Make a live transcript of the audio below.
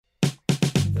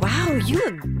Oh, you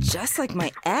look just like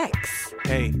my ex.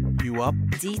 Hey, you up?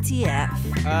 DTF.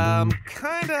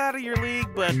 Kinda out of your league,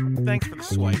 but thanks for the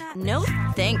swipe. No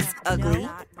thanks, ugly.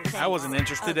 I wasn't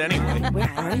interested anyway. Where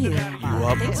are you? You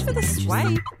up? Thanks for the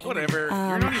swipe. Whatever.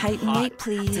 You're not Height even and hot. weight,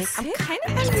 please. I'm kind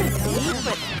of on a date,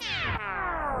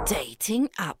 but dating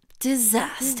up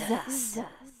disasters.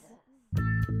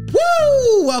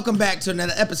 Woo! Welcome back to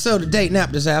another episode of Dating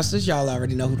App Disasters. Y'all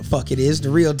already know who the fuck it is. The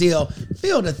real deal.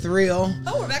 Feel the thrill.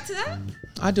 Oh, we're back to that?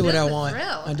 I do what I want.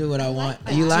 thrill. I do what I want.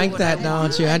 that. You I like do what that, I don't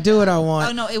want. you? I do what I want.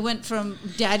 Oh no, it went from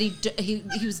Daddy. He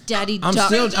was Daddy I'm Duck.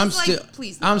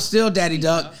 still Daddy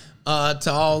Duck.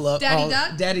 To all of Daddy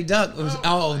Duck? Daddy Duck was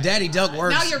Daddy Duck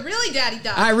works. Now you're really Daddy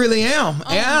Duck. I really am.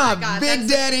 Oh yeah, my God, Big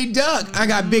Daddy Duck. I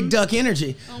got Big Duck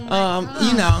energy.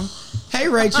 You know. Hey,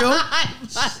 Rachel.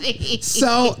 Funny.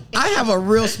 So I have a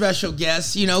real special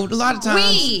guest. You know, a lot of times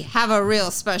We have a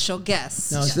real special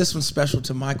guest. No, this one's special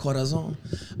to my corazon.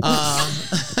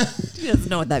 He doesn't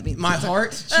know what that means. My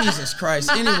heart? Jesus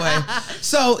Christ. Anyway,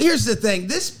 so here's the thing.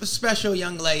 This special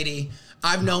young lady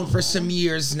I've known for some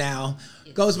years now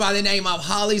goes by the name of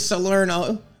Holly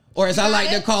Salerno. Or as I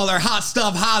like to call her, Hot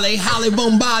Stuff Holly, Holly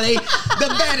Bombali, the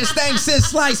baddest thing since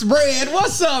sliced bread.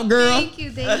 What's up, girl? Thank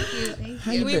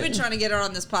you. We've been trying to get her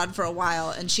on this pod for a while,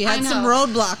 and she had I some know.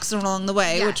 roadblocks along the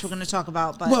way, Yes. which we're going to talk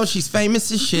about. But Well, she's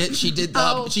famous as shit. She did.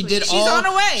 She did She's all. on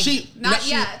her way. Not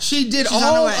yet. She did She's on her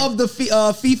all way. of the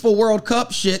FIFA World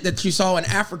Cup shit that you saw in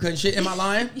Africa and shit. Am I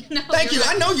lying? No, Thank you. you're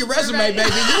right. I know your resume, right. baby.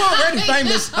 You already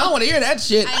famous. I want to hear that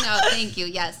shit. I know. Thank you.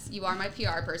 Yes, you are my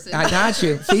PR person. I got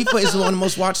you. FIFA is one of the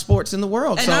most watched sports in the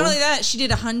world. and so not only that, she did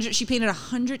 100. She painted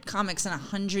 100 comics in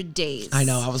 100 days. I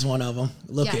know I was one of them.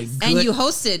 Looking Yes. good. And you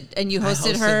hosted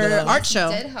hosted her the- art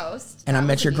show. Did host. And I That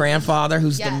met was your amazing. grandfather,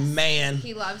 who's the Yes. man.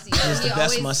 He loves you. He has the best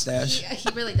always- mustache. He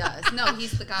really does. No,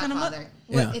 he's the Kind of godfather.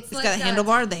 Yeah. It's He's like got a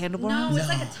handlebar. The handlebar. No, it's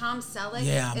No. like a Tom Selleck.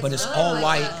 Yeah, but it's really all like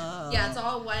white. yeah, it's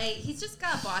all white. He's just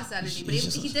got boss energy, but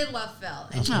he did love Phil,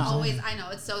 and he always. I know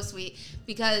it's so sweet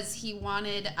because he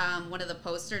wanted one of the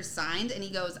posters signed, and he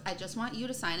goes, "I just want you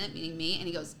to sign it," meaning me, and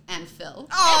he goes, "And Phil."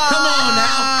 Come on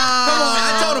now. Come on.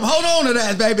 I told him, hold on to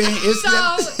that, baby. It's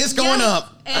going yes,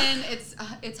 up. and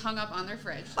it's hung up on their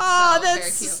fridge. Oh, so, very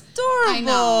that's cute. adorable. I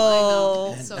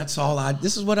know. And So that's all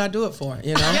this is what I do it for,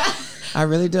 you know? I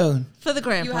really do. For the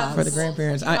grandpa. For the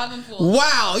grandparents. You have them fooled.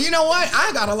 Wow. You know what?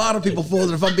 I got a lot of people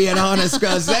fooled, if I'm being honest,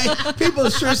 because people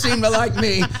sure seem to like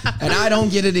me, and I don't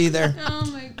get it either. Oh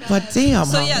my god. But damn,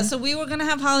 So Holly. yeah, so we were gonna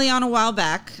have Holly on a while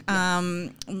back.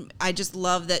 I just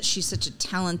love that she's such a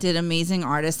talented, amazing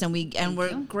artist, and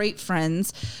we're great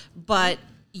friends. But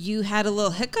you had a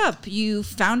little hiccup. You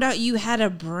found out you had a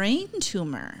brain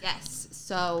tumor. Yes.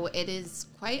 So it is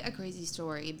quite a crazy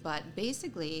story, but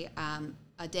basically,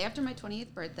 a day after my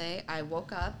 20th birthday, I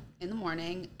woke up in the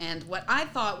morning and what I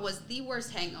thought was the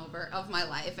worst hangover of my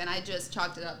life, and I just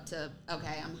chalked it up to,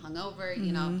 okay, I'm hungover,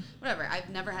 you know, whatever. I've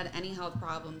never had any health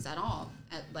problems at all,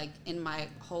 in my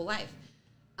whole life.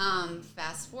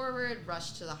 Fast forward,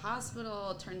 rushed to the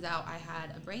hospital. Turns out I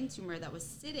had a brain tumor that was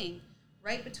sitting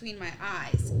right between my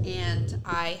eyes, and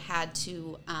I had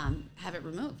to have it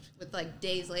removed with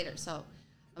days later. So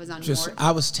I was on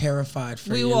I was terrified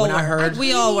for you all when were. I heard.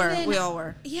 We all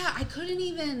were. Yeah, I couldn't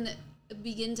even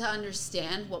begin to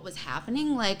understand what was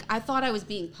happening. I thought I was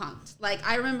being punked.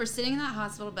 I remember sitting in that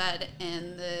hospital bed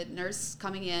and the nurse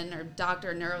coming in, or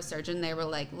doctor, neurosurgeon, they were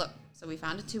like, look, so we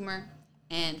found a tumor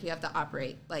and we have to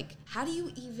operate. How do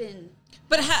you even...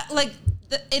 But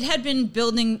it had been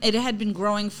building. It had been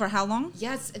growing for how long?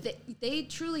 Yes, they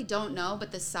truly don't know,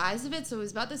 but the size of it, so it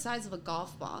was about the size of a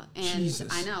golf ball. And Jesus.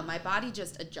 I know, my body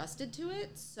just adjusted to it,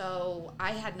 so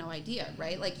I had no idea,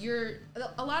 right?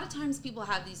 A lot of times people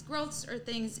have these growths or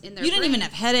things in their You didn't brain. even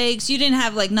have headaches. You didn't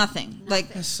have nothing.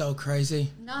 That's so crazy.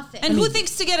 Nothing. And who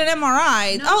thinks to get an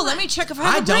MRI? No, Let me check if I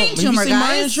have I a brain don't. tumor, You see my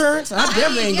guys. insurance? I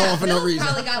definitely ain't going for no Phil's reason.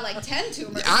 probably got 10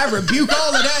 tumors. I rebuke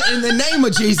all of that in the name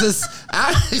of Jesus.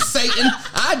 Satan,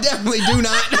 I definitely do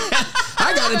not.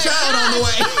 I got a child on the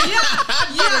way. I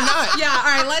better not. Yeah,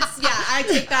 all right, I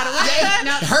take that away.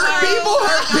 No, Hurt sorry. people.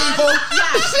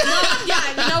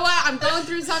 You know what? I'm going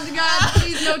through something, God.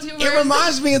 Please, no tumors. It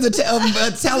reminds me of the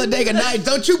Talladega Nights.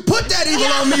 Don't you put that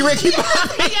evil on me, Ricky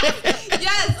Bobby.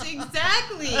 Yes,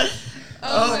 exactly.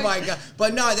 Oh my God.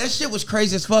 But no, that shit was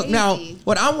crazy as fuck. Now,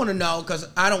 what I want to know, because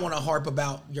I don't want to harp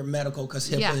about your medical, because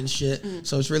HIPAA and shit,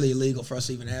 so it's really illegal for us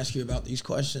to even ask you about these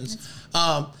questions.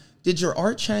 Did your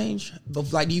art change? Do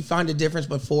you find a difference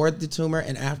before the tumor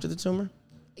and after the tumor?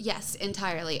 Yes,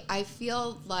 entirely. I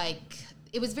feel like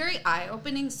it was very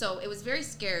eye-opening. So it was very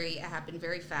scary. It happened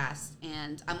very fast.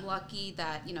 And I'm lucky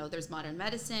that, there's modern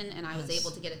medicine and I was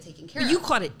able to get it taken care of. You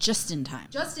caught it just in time.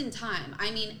 Just in time.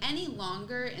 I mean, any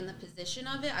longer in the position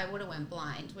of it, I would have went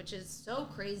blind, which is so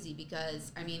crazy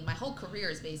because, my whole career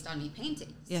is based on me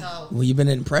painting. Yeah. So, Well, you've been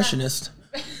an impressionist.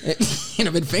 It'd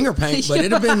have been finger paint, but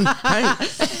it'd have been paint.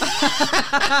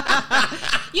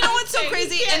 You know what's so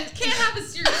crazy? Can't have a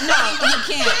serious. No, you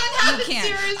can't. You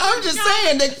can't. I'm just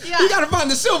saying that you got to find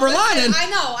the silver lining. I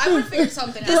know. I would figure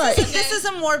something out. Right. This is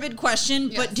a morbid question,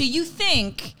 Yes. but do you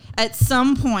think at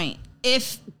some point,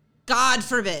 if God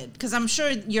forbid, because I'm sure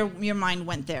your mind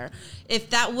went there, if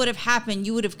that would have happened,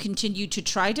 you would have continued to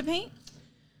try to paint?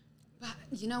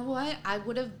 You know what? I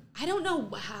don't know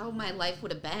how my life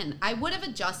would have been. I would have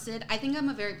adjusted. I think I'm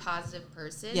a very positive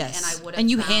person. Yes. And I would have And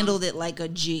you handled it like a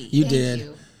G. You Thank did.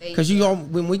 you. Thank Because you.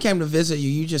 when we came to visit you,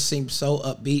 you just seemed so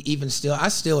upbeat. Even still, I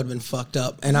still would have been fucked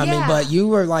up. And Yeah. but you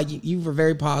were you were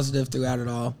very positive throughout it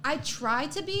all. I try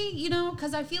to be,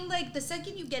 because I feel like the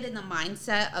second you get in the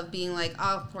mindset of being like,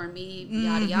 oh, poor me,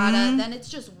 yada, yada, then it's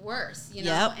just worse,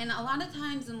 Yep. And a lot of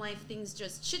times in life,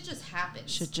 shit just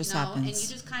happens. Shit just And happens. you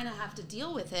just kind of have to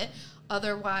deal with it.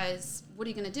 Otherwise, what are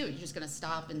you going to do? You're just going to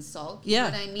stop and sulk? You Yeah,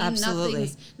 know what I mean?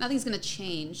 absolutely. Nothing's going to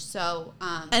change. So,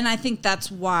 And I think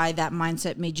that's why that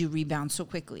mindset made you rebound so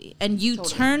quickly. And you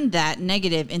Totally. turned that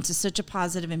negative into such a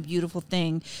positive and beautiful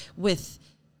thing with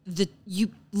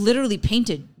you literally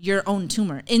painted your own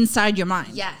tumor inside your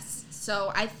mind. yes.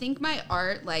 So I think my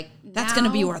art, That's going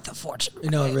to be worth a fortune.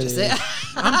 No, it really is.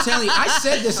 I'm telling you, I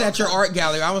said this at your art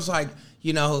gallery. I was like,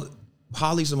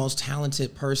 Holly's the most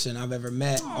talented person I've ever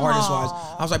met, artist-wise.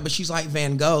 I was like, but she's like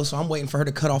Van Gogh, so I'm waiting for her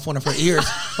to cut off one of her ears.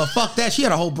 But fuck that. She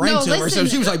had a whole brain No, tumor, so listen.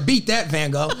 she was like, beat that,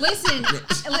 Van Gogh. Listen,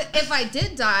 if I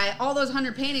did die, all those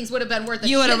 100 paintings would have been worth a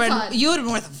You would shit have ton. been. You would have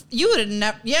been worth. You would have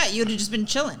never. Yeah, you would have just been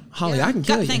chilling. Holly, I can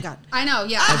kill you. Thank God. I know,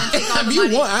 yeah. I'm gonna take all the If you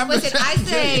money. want, Listen, I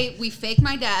say we fake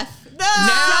my death,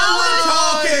 Now we're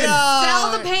talking.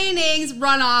 sell the paintings,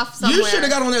 run off somewhere. You should have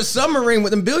got on that submarine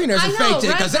with them billionaires I and know, faked it,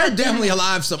 because right? they're definitely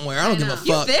alive somewhere. I don't give a know.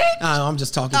 You fuck. think? I'm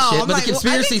just talking Oh, shit. I'm But like, the well, I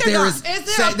conspiracy think they're theorists, not.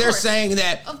 Is there? Of they're course. saying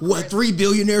that, Of what, course. 3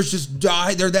 billionaires just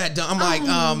died? They're that dumb. I'm like,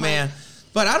 Oh, oh, man.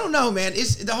 But I don't know, man.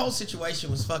 The whole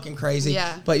situation was fucking crazy.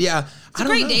 Yeah. But yeah, It's a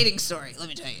great dating story. Let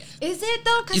me tell you. Is it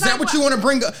though? 'Cause Is that what you want to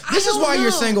bring up? This is don't why you're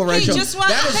know. single, Hey, Rachel. just want.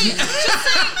 That is- Hey, just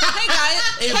saying. Hey guys.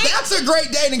 if Hey, that's a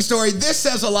great dating story, this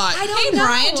says a lot. I don't hey know.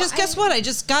 Brian. Just guess what? I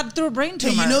just got through a brain Hey,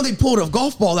 tumor. you know they pulled a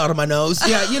golf ball out of my nose.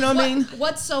 Yeah, you know what I mean?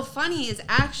 What's so funny is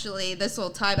actually, this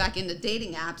will tie back into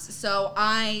dating apps. So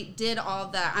I did all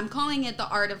that. I'm calling it the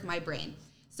art of my brain.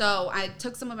 So I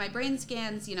took some of my brain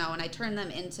scans, and I turned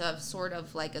them into sort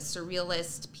of like a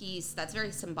surrealist piece that's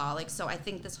very symbolic. So I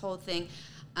think this whole thing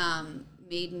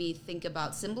made me think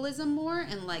about symbolism more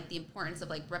and like the importance of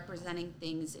like representing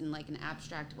things in like an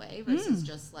abstract way versus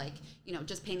just like,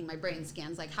 just painting my brain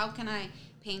scans. Like, how can I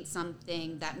paint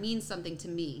something that means something to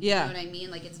me? Yeah. You know what I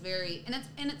mean? Like, it's very,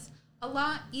 and it's a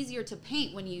lot easier to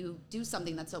paint when you do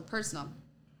something that's so personal.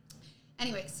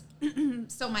 Anyways,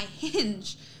 so my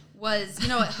Hinge was, it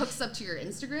hooks up to your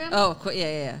Instagram. Oh,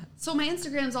 yeah. So my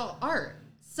Instagram's all art.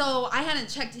 So I hadn't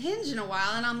checked Hinge in a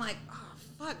while, and I'm like, oh,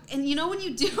 fuck. And when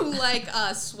you do like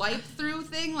a swipe through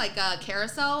thing, like a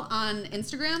carousel on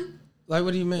Instagram? Like,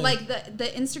 what do you mean? Like the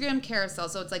Instagram carousel,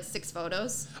 so it's like 6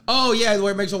 photos. Oh, yeah,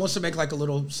 where it wants to make like a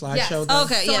little slideshow. Yes. thing.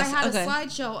 Okay. So yes, I had okay. a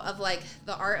slideshow of like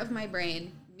the art of my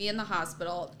brain, me in the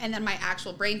hospital, and then my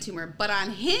actual brain tumor. But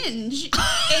on Hinge,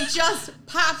 it just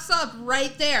pops up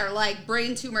right there, like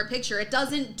brain tumor picture. It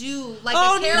doesn't do like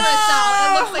Oh, a carousel.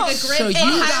 no! It looks like a grid. So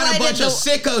you got a bunch of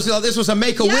sickos. This was a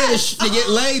make-a-wish Yes. to get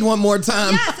laid one more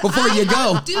time before you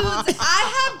go.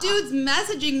 I have dudes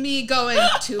messaging me going,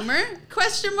 tumor? ?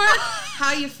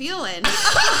 How you feeling?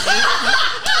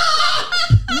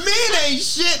 Men ain't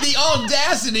shit. The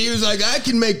audacity. He was like, I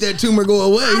can make that tumor go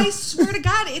away. I swear to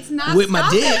God, it's not With my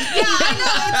stopping. dick. Yeah, I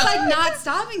know. It's like not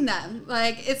stopping them.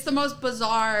 Like, it's the most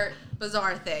bizarre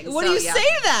thing. What So, do you yeah. say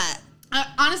to that?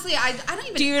 Honestly, I don't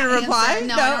even. Do you even answer. reply?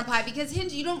 No, No. I don't reply because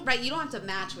Hinge. You don't have to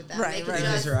match with them. Right, They can right.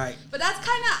 just- That's right. But that's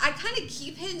I kind of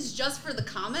keep Hinge just for the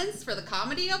comments, for the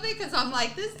comedy of it, because I'm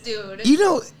like, this dude.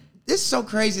 This is so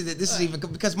crazy that this is even,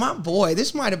 because my boy,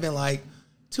 this might have been like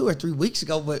 2 or 3 weeks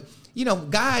ago, but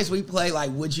guys, we play like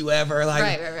Would You Ever, like,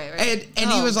 Right. and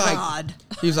he Oh, was like, God.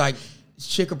 this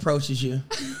chick approaches you,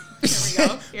 Here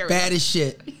we go. bad as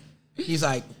shit. He's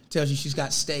like, tells you she's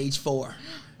got stage 4.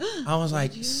 I was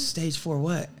like, stage 4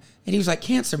 what? And he was like,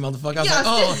 cancer, motherfucker.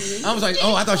 I was like,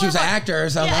 I thought she was an actor or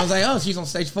something. I was like, oh, she's on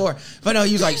stage 4. But no,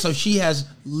 he was like, so she has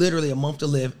literally a month to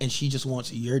live and she just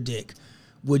wants your dick.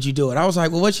 Would you do it? I was like,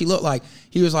 well, what'd she look like?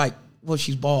 He was like, well,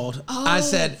 she's bald. I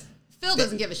said, Phil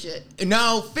doesn't give a shit.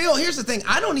 no, Phil, here's the thing.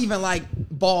 I don't even like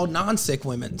bald, non-sick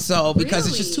women. So, because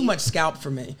it's just too much scalp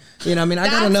for me. You know what I mean? I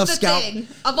got enough scalp. Thing.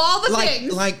 Of all the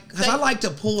things. Because I like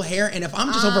to pull hair, and if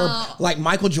I'm just over, like,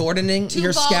 Michael Jordaning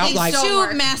your scalp, like...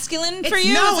 Too masculine for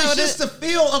you? No, it's just the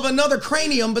feel of another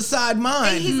cranium beside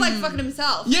mine. And he's like fucking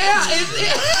himself. Yeah.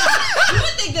 You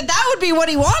would think that would be what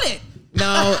he wanted.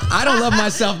 No, I don't love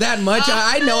myself that much.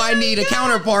 I know I need a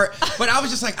counterpart, but I was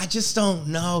just like, I just don't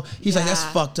know. He's like, that's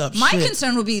fucked up My shit.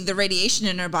 concern would be the radiation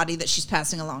in her body that she's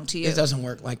passing along to you. It doesn't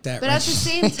work like that. But right? at the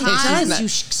same time, You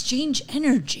exchange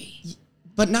energy.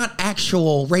 But not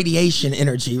actual radiation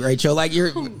energy, Rachel. Like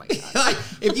you're, like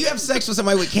if you have sex with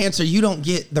somebody with cancer, you don't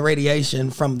get the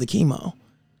radiation from the chemo.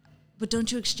 But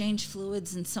don't you exchange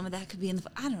fluids and some of that could be in the...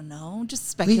 I don't know.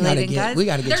 Just We gotta speculating, guys.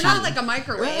 get. they're not like a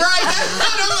microwave. Right.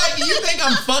 I'm like, do you think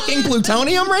I'm fucking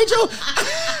plutonium, Rachel?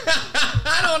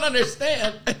 I don't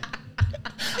understand.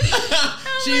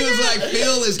 She was like,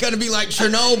 Phil is going to be like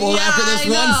Chernobyl after this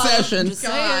one session.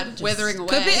 God, withering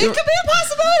away. It could be a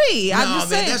possibility. I'm No,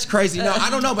 just man, saying. that's crazy. No, I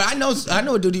don't know, but I know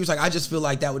a dude. He was like, I just feel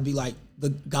like that would be like the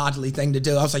godly thing to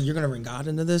do. I was like, you're gonna bring God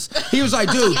into this? He was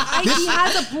like, dude, he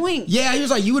has a point. Yeah, he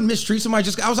was like, you would mistreat somebody.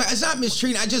 I was like, it's not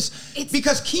mistreating.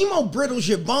 Because chemo brittles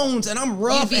your bones, and I'm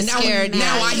rough, You'd be and scared.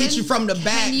 now I hit you from the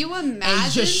back. Can you imagine?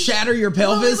 And just shatter your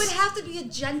pelvis. Well, it would have to be a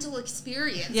gentle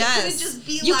experience. Yes. It couldn't just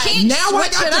be You like... can't now I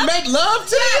switch got it to up. make love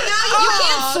to you. You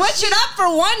can't switch it up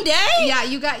for one day? Yeah,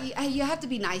 you have to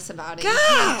be nice about it. You Gosh,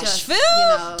 can't just,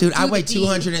 Phil. Dude, I do weigh the deed.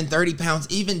 230 pounds,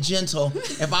 even gentle.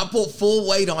 If I pull full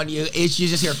weight on you, you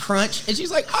just hear crunch. And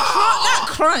she's like, Not oh.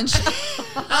 crunch.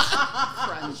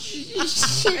 Crunch.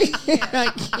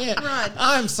 I can't.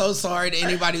 I'm so sorry to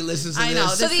anybody who listens to I this. know,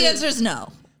 So the answer is no.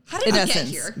 How did In I get essence.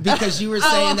 here? Because you were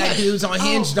saying that dudes on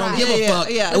Hinge don't right. give a fuck.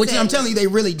 Yeah. Which I'm telling you, they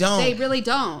really don't. They really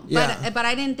don't. Yeah. But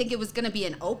I didn't think it was going to be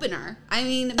an opener. I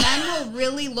mean, men will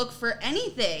really look for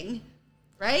anything,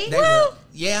 right? They will.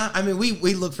 Yeah, I mean, we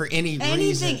look for any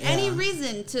reason. Any yeah.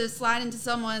 reason to slide into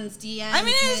someone's DMs. I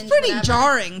mean, it's Hinge, pretty whatever.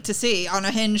 jarring to see on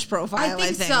a Hinge profile,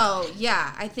 I think so.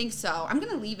 Yeah, I think so. I'm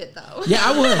going to leave it, though. Yeah,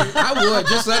 I would.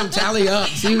 Just let them tally up.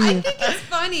 See who- I think it's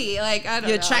funny. Like, I don't know.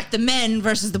 You attract the men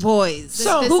versus the boys.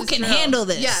 So- who is can true. handle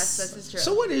this? Yes, this is true.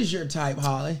 So what is your type,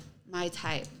 Holly? My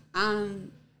type.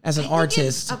 As an I think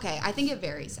artist. I think it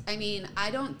varies. I mean,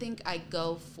 I don't think I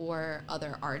go for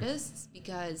other artists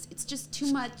because it's just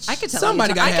too much. I could tell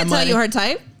Somebody you. gotta I have could tell money. you her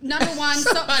type. Number one,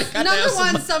 Somebody gotta have some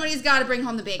money. somebody's got to bring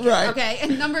home the bacon. Right. Okay.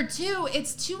 And number two,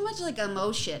 it's too much like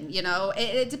emotion. You know,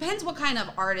 it depends what kind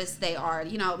of artist they are.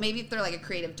 You know, maybe if they're like a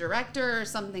creative director or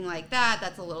something like that,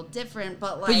 that's a little different.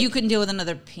 But like, But you couldn't deal with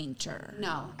another painter.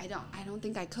 No, I don't. I don't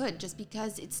think I could, just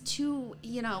because it's too.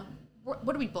 You know,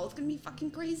 what are we both gonna be fucking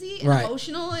crazy and Right.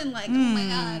 emotional and like, oh my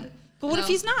god. But what No. if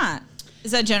he's not? Is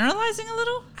that generalizing a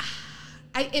little?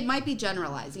 It might be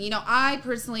generalizing. You know, I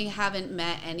personally haven't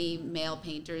met any male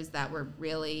painters that were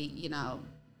really, you know,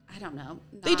 I don't know.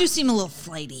 They do seem a little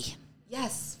flighty.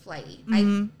 Yes, flighty.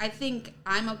 Mm-hmm. I think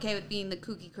I'm okay with being the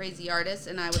kooky, crazy artist,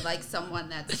 and I would like someone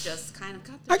that's just kind of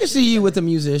got I can see you with a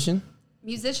musician.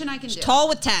 Musician I can do. Tall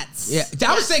with tats. Yeah,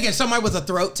 I was thinking somebody with a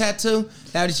throat tattoo.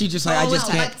 That she just like, I just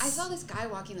no, can't. like, I saw this guy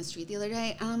walking the street the other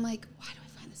day, and I'm like, why do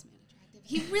I find this man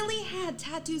attractive? He really had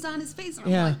tattoos on his face. And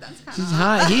I'm Yeah, like, that's kind she's of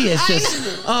hot. He is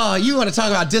just. Oh, you want to talk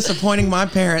about disappointing my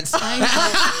parents?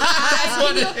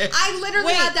 I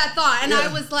literally had that thought, and Yeah.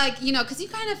 I was like, you know, because you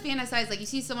kind of fantasize, like you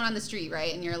see someone on the street,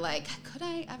 right, and you're like, could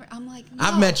I ever? I'm like, no.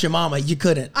 I've met your mama. You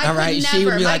couldn't. I all could right, never. she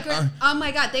would be My like, oh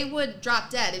my god, they would drop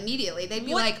dead immediately. They'd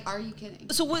be What- like, "Are you kidding?"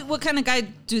 So what kind of guy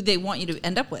do they want you to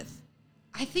end up with?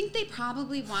 I think they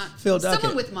probably want Phil Duckett.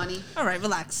 someone with money. All right,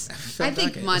 relax. Phil I think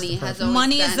Duckett is money the has perfect- always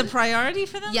Money been, is the priority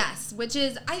for them? Yes, which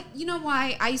is you know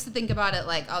why I used to think about it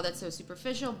like, oh, that's so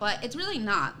superficial, but it's really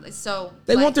not. It's so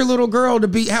They like, want their little girl to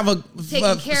have a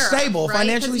taken care stable, of, right?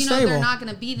 financially 'Cause, you know, stable. They're not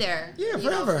going to be there, Yeah, you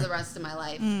know, forever. for the rest of my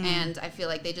life, and I feel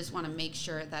like they just want to make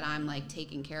sure that I'm like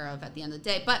taken care of at the end of the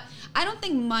day. But I don't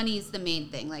think money's the main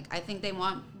thing. Like I think they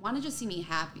want to just see me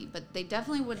happy, but they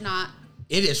definitely would not.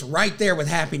 It is right there with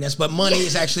happiness, but money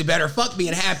is actually better. Fuck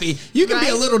being happy. You can be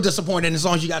a Right? little disappointed as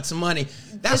long as you got some money.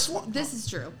 That's what. This is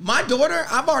true. My daughter,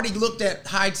 I've already looked at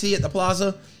high tea at the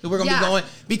plaza that we're gonna Yeah. be going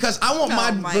because I want Oh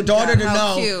my my daughter God, to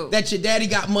how know cute. that your daddy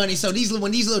got money. So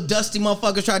when these little dusty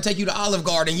motherfuckers try to take you to Olive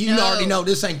Garden, you No. already know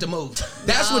this ain't the move.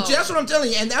 That's No. what I'm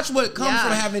telling you, and that's what comes Yeah.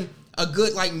 from having a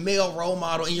good like male role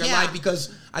model in your Yeah. life because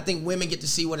I think women get to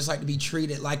see what it's like to be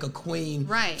treated like a queen,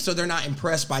 Right. So they're not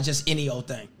impressed by just any old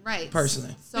thing, Right.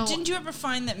 Personally. So But didn't you ever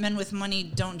find that men with money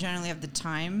don't generally have the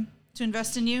time To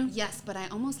invest in you? Yes, but I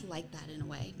almost like that in a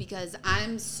way because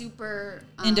I'm super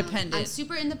independent. I'm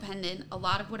super independent. A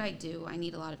lot of what I do, I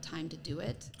need a lot of time to do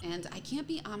it, and I can't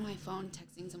be on my phone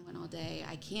texting someone all day.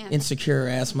 I can't. Insecure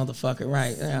ass motherfucker,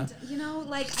 right? Yeah. You know,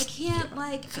 like I can't.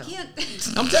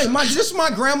 I'm telling you, this is my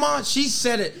grandma. She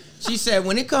said it. She said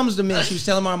when it comes to men, she was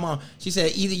telling my mom. She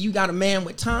said either you got a man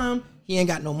with time. He ain't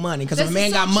got no money because if a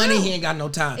man got money, he ain't got no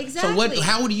time. Exactly. So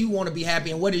how do you want to be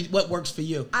happy, and what works for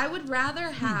you? I would rather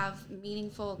have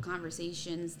meaningful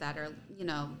conversations that are,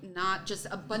 not just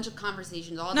a bunch of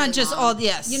conversations all day Not just long. all,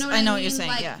 yes. You know what I know I what mean? you're saying,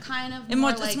 like, yeah. Kind of and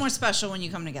more it's like, more special when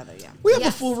you come together, yeah. We have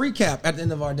a full recap at the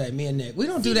end of our day, me and Nick. We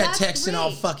don't do that that's texting all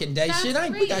great. fucking day That's shit.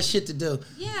 We got great. shit to do.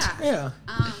 Yeah. Yeah.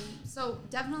 So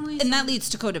definitely. And that leads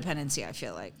to codependency, I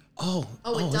feel like. Oh,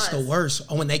 it it's the does. worst.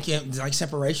 Oh, when they can't, like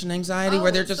separation anxiety, Oh,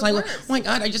 where they're it's just the like, worst. oh my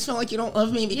God, I just feel like you don't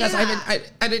love me because Yeah.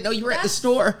 I didn't know you were at the That's-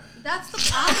 store. That's the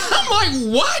problem.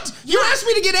 I'm like, what? You Yeah. asked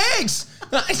me to get eggs.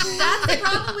 That's the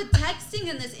problem with texting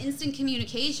and this instant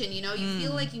communication. You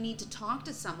feel like you need to talk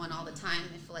to someone all the time.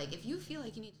 If you feel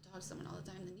like you need to talk to someone all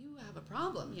the time, then you have a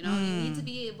problem. You need to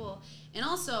be able. And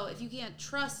also, if you can't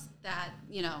trust that,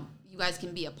 you guys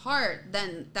can be apart,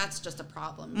 then that's just a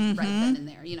problem right then and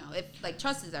there. If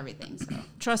trust is everything. So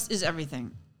Trust is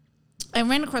everything. I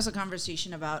ran across a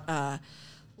conversation about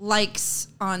likes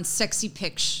on sexy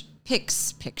pics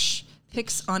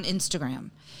on Instagram.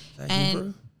 Is that And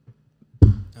Hebrew?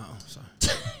 Oh, sorry.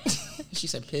 She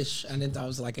said pish. I didn't thought it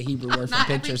was like a Hebrew word for not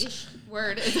pictures. every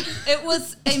word. it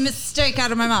was a mistake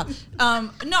out of my mouth.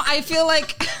 No, I feel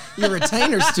like Your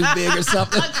retainer's too big or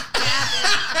something.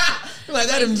 Like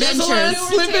that Invisalign dentures.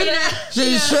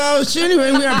 slipping. So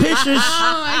anyway, we are pictures.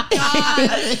 Oh my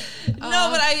god. no,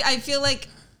 but I feel like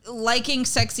liking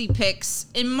sexy pics,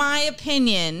 in my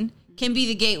opinion, can be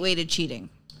the gateway to cheating.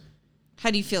 How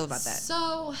do you feel about that?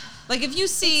 So Like if you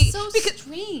see, so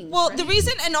strange. well, right? the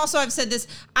reason, and also I've said this,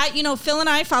 Phil and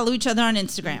I follow each other on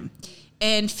Instagram,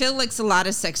 and Phil likes a lot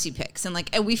of sexy pics, and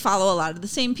and we follow a lot of the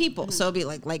same people. So it'll be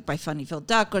like by Funny Phil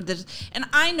Duck and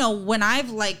I know when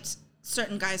I've liked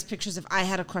certain guys' pictures, if I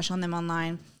had a crush on them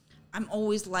online, I'm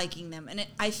always liking them. And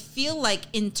I feel like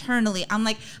internally, I'm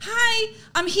like, hi,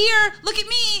 I'm here. Look at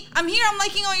me. I'm here. I'm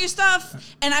liking all your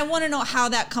stuff. And I want to know how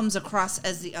that comes across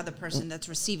as the other person that's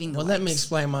receiving the Well, likes. let me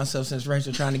explain myself since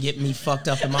Rachel trying to get me fucked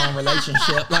up in my own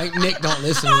relationship. Like, Nick don't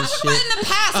listen to I'm this talking shit. about in the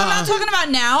past. I'm not talking about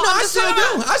now. No, I'm I just still talking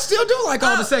do. about- I still do like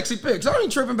all the sexy pics. I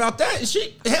ain't tripping about that.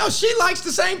 She likes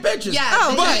the same pictures. Yeah,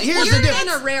 Oh, but here's you're the difference.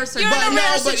 in a rare You're circumstance. in a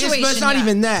rare But situation, it's not yeah.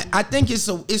 even that. I think it's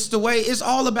the way. It's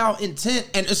all about intent,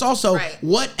 and it's also Right.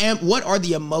 what are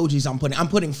the emojis I'm putting? I'm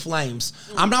putting flames.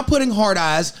 I'm not putting heart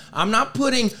eyes. I'm not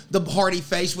putting the hearty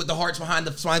face with the hearts behind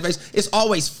the smiley face. It's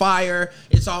always fire.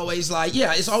 It's always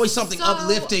it's always something So,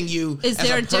 uplifting you. Is as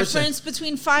there a person. difference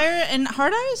between fire and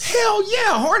hard eyes? Hell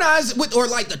yeah, heart eyes or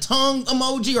like the tongue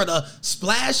emoji or the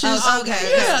splashes. Oh, okay.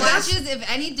 Yeah, that's- Splashes,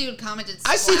 if any dude commented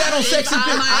I see that on splashes sexy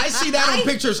pictures. my- I see that on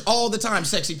pictures all the time.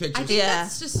 Sexy I pictures. think Yeah.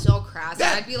 that's just so crass.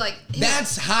 That- I'd be like, ew.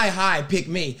 That's high, pick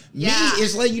me. Yeah. Me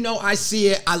is letting you know I see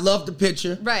it. I love the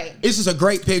picture. Right. This is a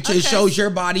great picture. It Okay. shows your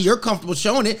body. You're comfortable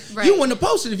showing it. Right. You wouldn't have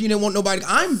posted if you didn't want nobody.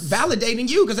 I'm validating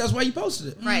you because that's why you posted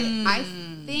it. Right. I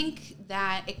think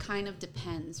that it kind of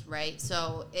depends, right?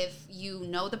 So if you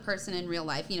know the person in real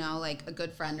life, like a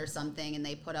good friend or something, and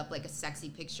they put up like a sexy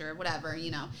picture or whatever,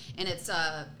 and it's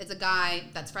a guy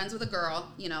that's friends with a girl,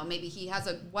 maybe he has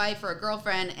a wife or a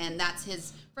girlfriend, and that's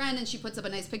his friend, and she puts up a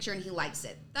nice picture and he likes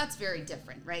it. That's very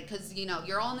different, right? Because,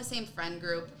 you're all in the same friend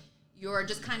group. You're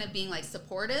just kind of being like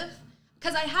supportive.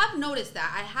 Because I have noticed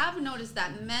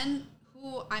that men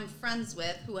who I'm friends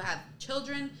with, who have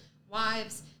children,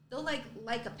 wives, they'll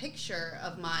like a picture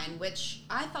of mine, which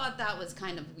I thought that was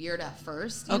kind of weird at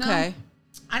first. You Okay. know?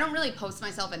 I don't really post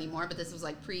myself anymore, but this was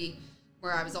like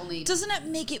where I was only. Doesn't it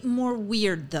make it more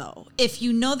weird though? If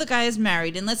you know the guy is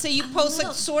married, and let's say you post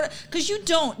like sort of, because you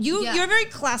don't, Yeah. you're very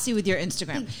classy with your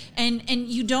Instagram, and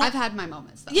you don't. I've had my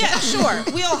moments, though. Yeah, sure,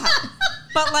 we all have,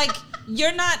 but like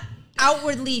you're not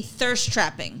outwardly thirst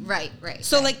trapping. Right.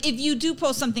 So right. like if you do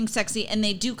post something sexy and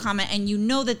they do comment and you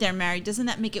know that they're married, doesn't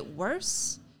that make it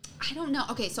worse? I don't know.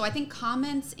 Okay, so I think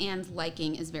comments and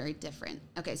liking is very different.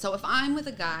 Okay, so if I'm with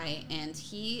a guy and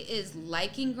he is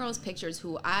liking girls' pictures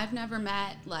who I've never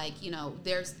met,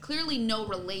 there's clearly no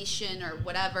relation or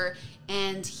whatever,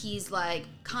 and he's like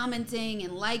commenting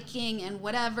and liking and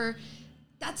whatever,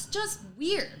 that's just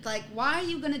weird. Like, why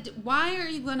are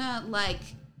you gonna like,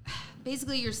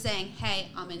 basically you're saying, hey,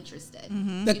 I'm interested.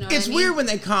 Mm-hmm. You know what It's I mean? weird when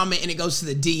they comment and it goes to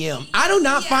the DM. I do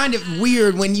not find it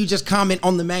weird when you just comment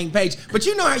on the main page. But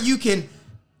you know how you can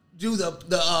do the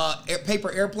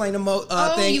paper airplane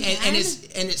thing you and can?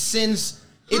 it sends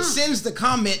It sends the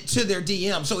comment to their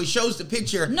DM, so it shows the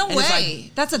picture. No and it's way.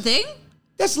 like, That's a thing?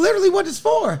 that's literally what it's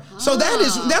for. So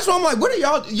that's why I'm like, what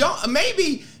are y'all,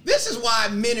 maybe this is why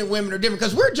men and women are different,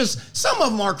 because we're just, some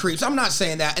of them are creeps. I'm not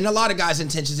saying that. And a lot of guys'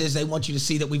 intentions is they want you to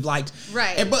see that we've liked.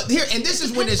 Right. And this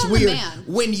is when it's Depends on the weird. man.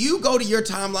 When you go to your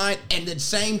timeline and the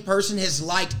same person has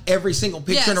liked every single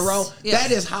picture in a row,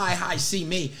 that is high, see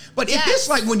me. But if it's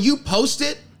like when you post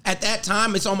it, at that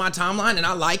time, it's on my timeline and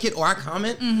I like it or I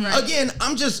comment. Again,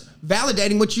 I'm just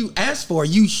validating what you asked for.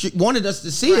 You wanted us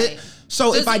to see it.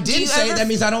 So if I didn't say it, that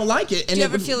means I don't like it. And do you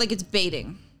ever feel like it's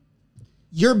baiting?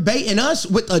 You're baiting us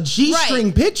with a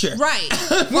G-string picture. Right.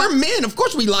 We're men. Of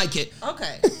course we like it.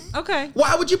 Okay.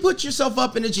 Why would you put yourself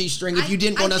up in a G-string if you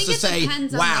didn't want us to say,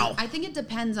 wow? I think it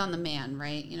depends on the man,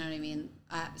 right? You know what I mean?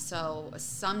 So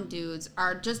some dudes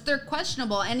are just, they're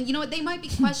questionable. And you know what? They might be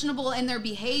questionable in their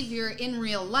behavior in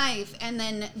real life. And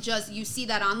then just you see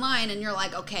that online and you're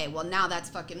like, okay, well, now that's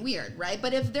fucking weird, right?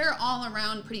 But if they're all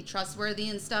around pretty trustworthy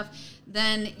and stuff,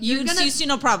 then you see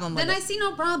no problem with it. Then I see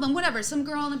no problem. Whatever. Some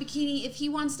girl in a bikini, if he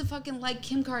wants to fucking like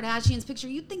Kim Kardashian's picture,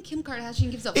 you'd think Kim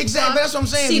Kardashian gives a Exactly. fuck. That's what I'm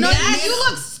saying. See, you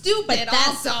look stupid. But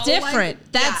that's also. different.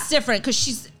 Like, That's different because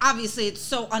she's obviously it's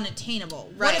so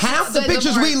unattainable. Right. Half the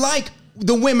pictures we like,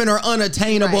 the women are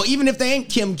unattainable, even if they ain't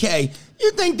Kim K. You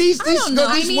think these I don't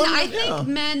know. these women, I think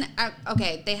men are,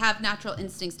 okay, they have natural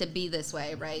instincts to be this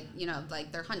way, right? You know,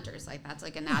 like they're hunters. Like that's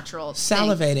like a natural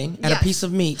salivating thing. at a piece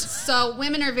of meat. So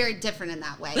women are very different in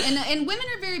that way. And women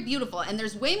are very beautiful. And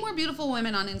there's way more beautiful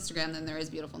women on Instagram than there is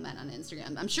beautiful men on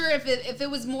Instagram. I'm sure if it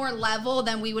was more level,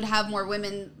 then we would have more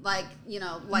women like, you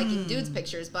know, liking dudes'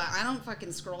 pictures. But I don't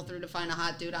fucking scroll through to find a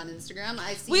hot dude on Instagram.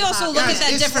 I see. We also look at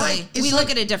that differently. We look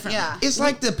at it differently. Yeah. It's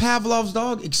like the Pavlov's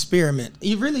dog experiment.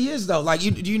 It really is, though. Like, do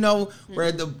you know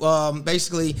where the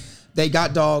basically they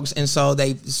got dogs, and so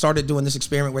they started doing this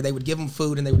experiment where they would give them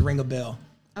food and they would ring a bell.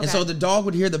 Okay. And so the dog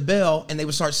would hear the bell and they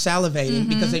would start salivating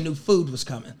because they knew food was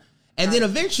coming. And then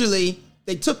eventually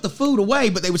they took the food away,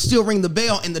 but they would still ring the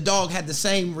bell, and the dog had the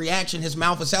same reaction. His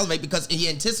mouth would salivate because he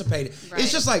anticipated. Right.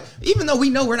 It's just like, even though we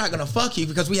know we're not going to fuck you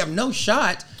because we have no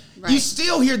shot, you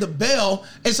still hear the bell,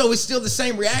 and so it's still the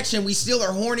same reaction. We still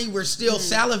are horny. We're still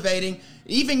salivating.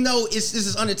 Even though this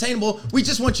is unattainable, we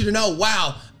just want you to know,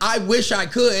 wow, I wish I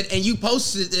could, and you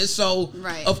posted this, so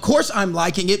of course I'm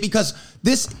liking it because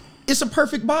it's a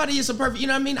perfect body. It's a perfect, you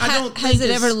know what I mean? Has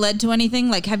it ever led to anything?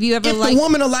 Like, have you ever if the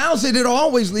woman allows it, it'll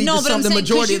always lead to something the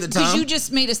majority of the time. Because you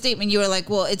just made a statement. You were like,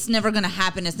 well, it's never going to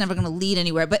happen. It's never going to lead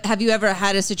anywhere. But have you ever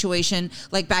had a situation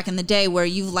like back in the day where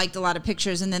you've liked a lot of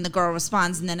pictures and then the girl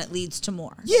responds and then it leads to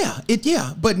more? Yeah,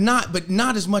 but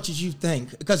not as much as you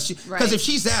think. Because if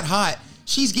she's that hot,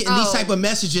 she's getting these type of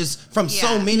messages from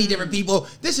so many different people.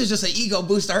 This is just an ego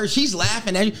boost to her. She's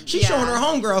laughing at you. She's showing her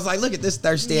homegirls like, look at this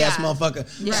thirsty ass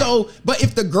motherfucker. Right. So, but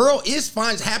if the girl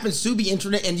happens to be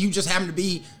interested and you just happen to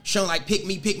be shown like pick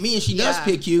me, and she does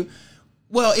pick you.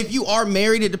 Well, if you are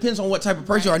married, it depends on what type of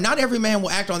person you are. Not every man will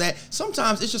act on that.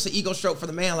 Sometimes it's just an ego stroke for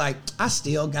the man, like, I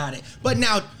still got it. But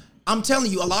now, I'm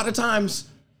telling you, a lot of times,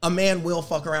 a man will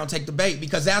fuck around, take the bait,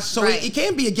 because that's so it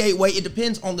can be a gateway. It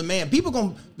depends on the man. People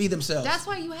gonna be themselves. That's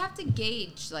why you have to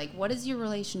gauge, like, what is your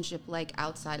relationship like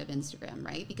outside of Instagram,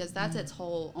 right? Because that's its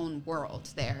whole own world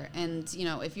there. And, you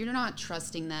know, if you're not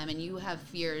trusting them and you have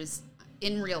fears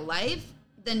in real life,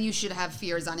 then you should have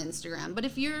fears on Instagram. But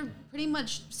if you're pretty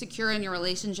much secure in your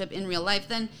relationship in real life,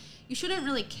 then you shouldn't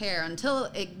really care until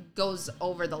it goes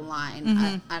over the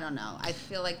line. I don't know. I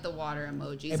feel like the water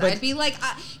emojis. I'd be like,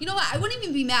 you know what? I wouldn't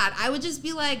even be mad. I would just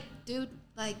be like, dude,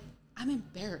 like, I'm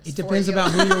embarrassed. It depends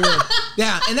about who you're with.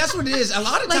 Yeah, and that's what it is. A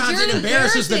lot of times it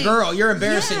embarrasses the girl. You're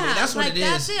embarrassing me. That's what it is.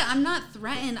 That's it. I'm not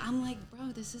threatened. I'm like, bro,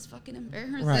 this is fucking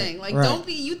embarrassing. Don't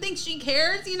be, you think she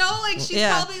cares? You know, like, she's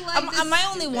probably like, my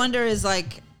only wonder is,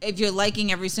 like, if you're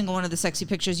liking every single one of the sexy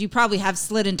pictures, you probably have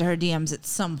slid into her DMs at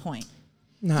some point.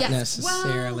 Not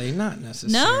necessarily. No?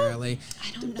 I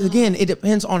don't know. Again, it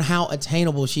depends on how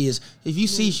attainable she is. If you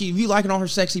see if you liking all her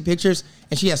sexy pictures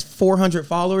and she has 400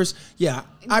 followers,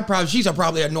 she's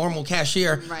probably a normal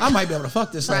cashier. I might be able to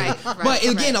fuck this lady. But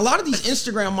again, a lot of these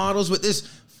Instagram models with this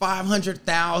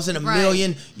 500,000, a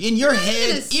million in your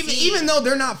head, even though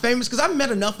they're not famous, because I've met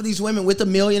enough of these women with a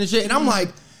million and shit, and I'm like,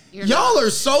 y'all are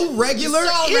so regular.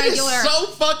 It is so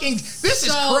fucking. This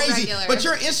is crazy. Regular. But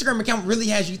your Instagram account really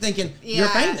has you thinking you're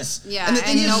famous. Yeah, and the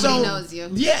thing is, nobody knows you.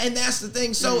 Yeah, and that's the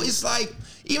thing. So it's like,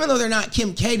 even though they're not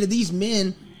Kim K to these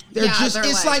men, they're just.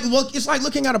 It's like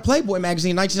looking at a Playboy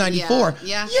magazine, 1994.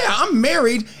 Yeah, I'm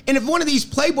married, and if one of these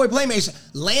Playboy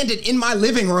playmates landed in my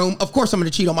living room, of course I'm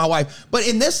going to cheat on my wife. But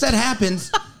in this that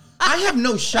happens. I have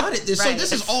no shot at this. Right. So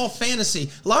this is all fantasy.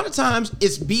 A lot of times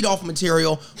it's beat off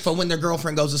material for when their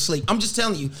girlfriend goes to sleep. I'm just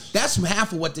telling you, that's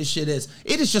half of what this shit is.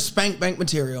 It is just spank bank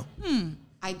material.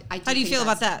 How do you feel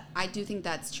about that? I do think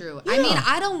that's true. Yeah. I mean,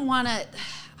 I don't want to.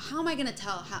 How am I going to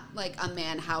tell a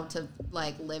man how to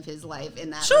live his life in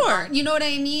that? Sure. regard? You know what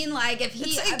I mean? Like if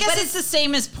he, I guess it's the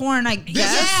same as porn. I This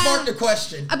guess. is sparked the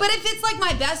question. But if it's like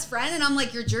my best friend and I'm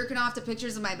like, you're jerking off to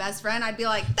pictures of my best friend, I'd be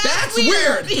like, That's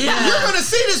weird. Yeah. You're going to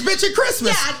see this bitch at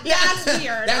Christmas. Yeah, that's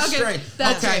weird. That's Okay, strange.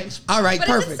 that's okay. strange. All right, But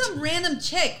perfect. if it's some random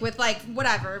chick with like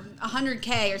whatever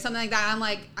 100K or something like that, I'm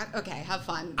like, okay, have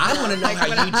fun. I want to know how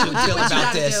you two feel what you about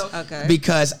gotta this. do. Okay.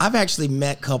 Because I've actually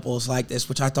met couples like this,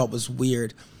 which I thought was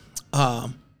weird.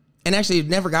 And actually, it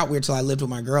never got weird till I lived with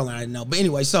my girl and I didn't know. But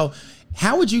anyway, so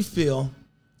how would you feel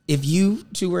if you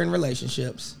two were in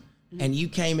relationships and you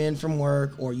came in from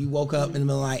work or you woke up in the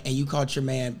middle of the night and you caught your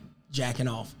man jacking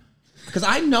off? Because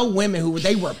I know women who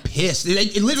they were pissed. They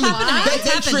literally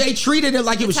they treated it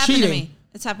like it was cheating.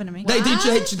 It's happened to me.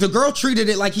 The girl treated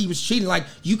it like he was cheating. Like,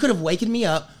 you could have wakened me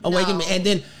up, awakened me,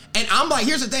 and I'm like,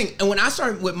 here's the thing. And when I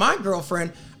started with my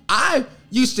girlfriend, I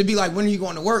used to be like, when are you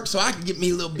going to work? So I could get me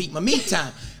a little beat my meat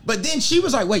time. But then she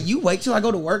was like, wait, you wait till I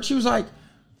go to work? She was like,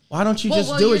 why don't you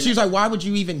just do it? She was like, why would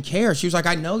you even care? She was like,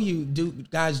 I know you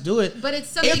guys do it. But it's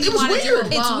something it you was want to do weird.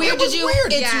 alone. It's weird It to was do.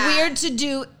 weird. It's Yeah. weird to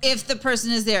do if the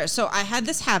person is there. So I had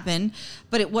this happen,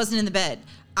 but it wasn't in the bed.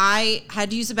 I had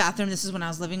to use the bathroom. This is when I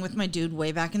was living with my dude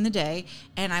way back in the day,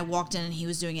 and I walked in and he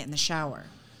was doing it in the shower.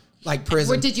 Like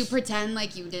prison. Or did you pretend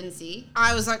like you didn't see?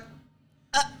 I was like,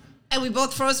 and we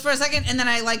both froze for a second, and then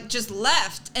I just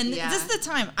left. And Yeah. this is the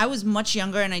time I was much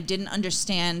younger, and I didn't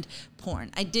understand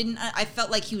porn. I felt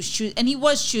like he was choosing, and he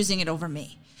was choosing it over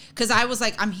me, because I was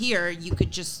like, I'm here. You could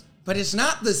just. But it's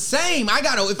not the same. I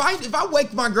gotta if I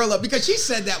wake my girl up, because she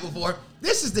said that before.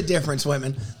 This is the difference,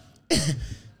 women.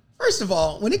 First of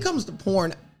all, when it comes to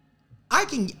porn, I've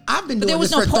been doing there was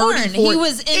this no for porn. 30, He 40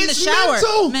 was in the It's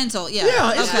shower. Mental, yeah.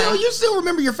 Yeah, it's Okay. you still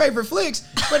remember your favorite flicks.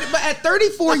 But at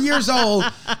 34 years old,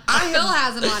 I Phil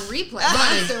have has him on replay.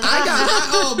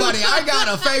 buddy, I got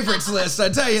a favorites list, I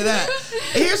tell you that.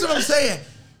 Here's what I'm saying.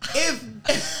 If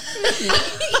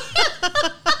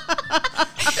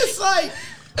it's like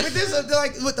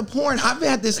with the porn, I've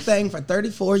had this thing for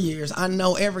 34 years. I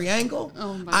know every angle.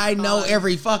 Oh my I know God.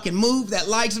 every fucking move that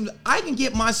likes them. I can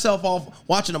get myself off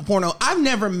watching a porno. I've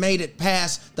never made it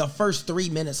past the first 3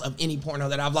 minutes of any porno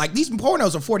that I've liked. These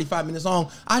pornos are 45 minutes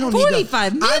long. I don't need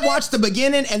 45 minutes? I watch the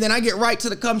beginning and then I get right to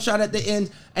the cum shot at the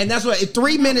end. And that's what, in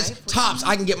 3 minutes tops,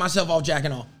 I can get myself off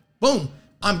jacking off. Boom.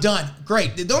 I'm done.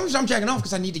 Great. The only reason I'm jacking off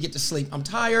because I need to get to sleep. I'm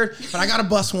tired, but I got to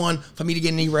bust one for me to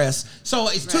get any rest. So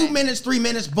it's 2 Right. minutes, 3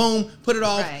 minutes, boom, put it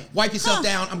off, Right. wipe yourself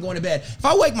down, I'm going to bed. If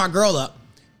I wake my girl up,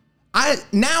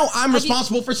 I'm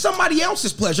responsible for somebody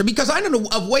else's pleasure because I know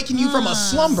of waking you from a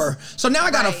slumber. So now I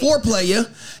got to foreplay you.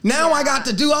 Now I got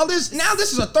to do all this. Now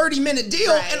this is a 30-minute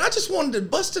deal, and I just wanted to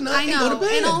bust a nut I and know. go to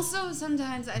bed. And also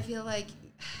sometimes I feel like,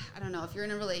 I don't know, if you're in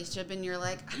a relationship and you're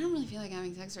like, I don't really feel like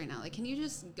having sex right now. Like, can you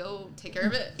just go take care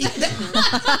of it?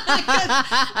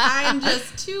 I'm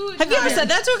just too Have you ever tired. said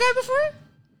that to a guy before?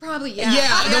 Probably, yeah.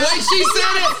 Yeah, the way she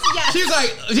said it, yes.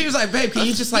 she was like, babe, can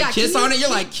you just kiss on it?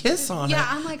 You're like, kiss on it. Yeah,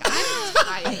 I'm like, I'm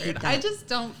tired. I just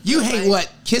don't. You feel hate like-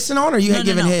 what? Kissing on or you hate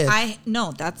giving head?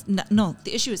 No.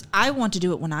 The issue is I want to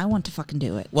do it when I want to fucking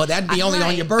do it. Well, that'd be only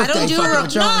on your birthday. I don't do fucking it.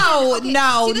 with John. No, Okay,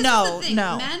 no, see, this no, is the thing.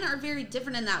 no. Men are very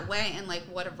different in that way, and like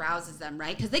what arouses them,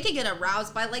 right? Because they can get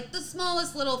aroused by like the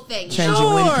smallest little thing.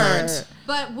 Changing wind currents.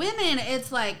 But women,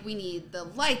 it's like we need the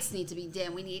lights need to be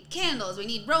dim. We need candles. We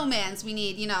need romance. We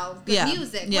need good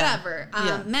music, whatever.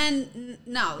 Men,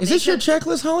 no. Is this your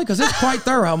checklist, Holly? Because it's quite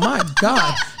thorough. My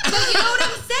God. But you know what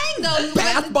I'm saying, though.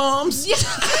 Bath bombs,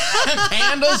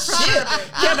 candles, shit.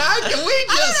 Can we I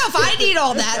just? don't know if I need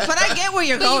all that, but I get where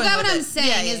you're But going. you got what with I'm it. saying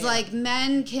Yeah, is yeah. like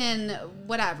men can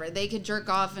whatever they could jerk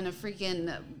off in a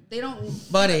freaking they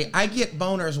don't. Buddy, I get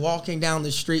boners walking down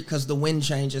the street because the wind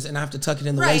changes and I have to tuck it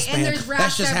in the Right, waistband. and there's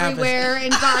rats just everywhere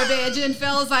and garbage, and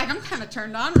Phil's like, I'm kind of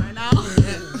turned on right now.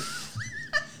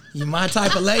 You my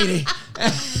type of lady.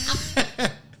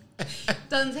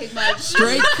 Doesn't take much.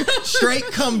 Straight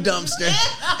cum dumpster.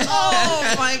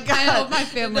 Oh my God. I hope my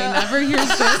family never hears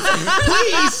this.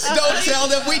 Please don't tell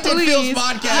them we did Phil's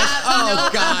podcast. Oh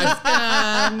God.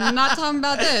 I'm not talking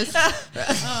about this.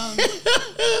 Oh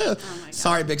my God.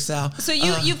 Sorry, Big Sal. So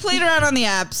you played around on the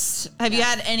apps. Have you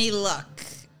had any luck?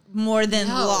 More than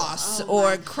No. loss Oh or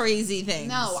my- crazy things?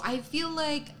 No, I feel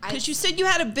like Because you said you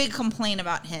had a big complaint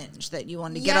about Hinge that you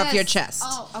wanted to get off your Yes. chest.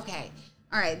 Oh, okay.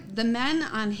 All right. The men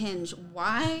on Hinge,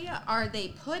 why are they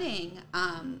putting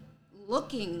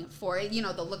looking for it? You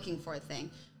know, the looking for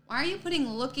thing. why are you putting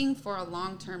looking for a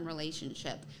long-term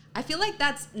relationship? I feel like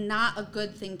that's not a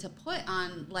good thing to put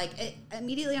on, like,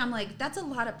 immediately I'm like, that's a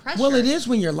lot of pressure. Well, it is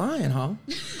when you're lying, huh? What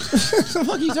the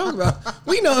fuck are you talking about?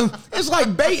 We know it's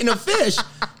like baiting a fish.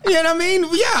 You know what I mean?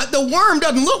 Yeah, the worm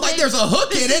doesn't look like there's a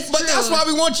hook in it, but that's why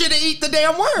we want you to eat the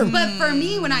damn worm. But for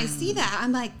me, when I see that,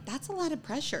 I'm like, that's a lot of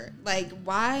pressure. Like,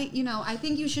 why, I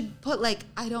think you should put, like,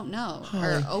 I don't know,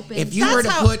 or open. If you were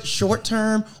to put short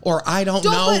term or I don't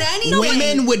know, put anything.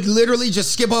 Women would literally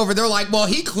just skip over. They're like, well,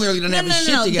 he clearly doesn't have his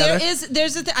shit together.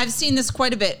 There's a I've seen this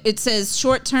quite a bit. It says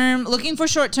short term, looking for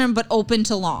short term, but open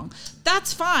to long.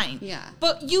 That's fine. Yeah.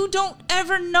 But you don't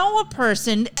ever know a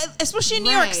person, especially in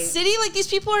New York City. Like, these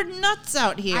people are nuts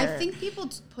out here. I think people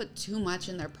put too much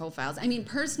in their profiles. I mean,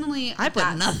 personally, I put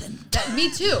nothing. Me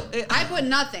too. I put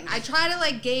nothing. I try to,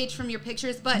 like, gauge from your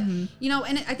pictures, but, and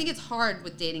I think it's hard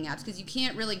with dating apps because you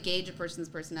can't really gauge a person's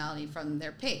personality from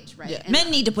their page, right? Yeah.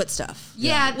 Men need to put stuff.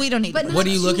 Yeah. We don't need to. What are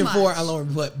you looking for? I love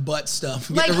to put butt stuff.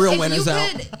 Get like, the real winners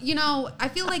out. I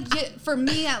feel like, for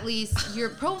me at least, your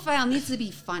profile needs to be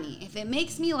funny. If it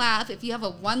makes me laugh, if you have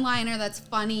a one-liner that's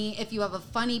funny, if you have a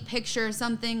funny picture or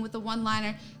something with a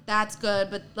one-liner, that's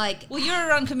good. But, like, well, you're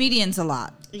around comedians a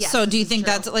lot. Yes, so do you think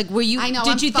that's like, were you? I know.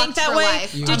 Did you think that way?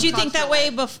 Did you think that way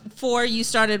life. before you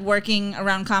started working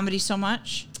around comedy so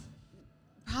much?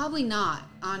 Probably not,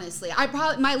 honestly.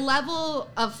 My level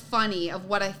of funny, of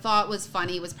what I thought was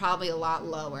funny, was probably a lot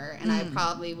lower, and I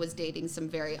probably was dating some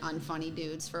very unfunny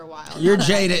dudes for a while. You're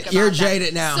jaded. You're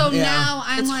jaded now. So now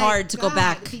I'm it's hard to go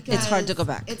back. It's hard to go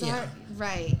back. It's hard,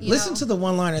 right? Listen to the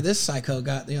one-liner this psycho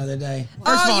got the other day.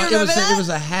 First of all, it was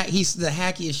a hack. He's the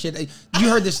hackiest shit. You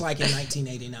heard this like in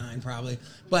 1989, probably,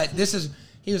 but this is.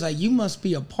 He was like, "You must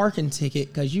be a parking ticket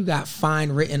because you got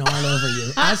fine written all over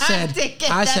you." I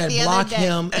said, block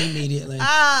him immediately.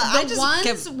 The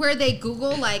ones where they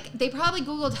Google, like, they probably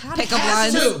Googled how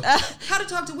to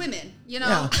talk to women,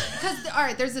 Because all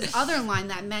right, there's this other line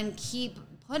that men keep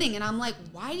putting, and I'm like,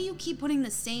 why do you keep putting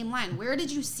the same line? Where did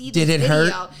you see this video?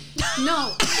 Hurt?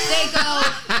 No, they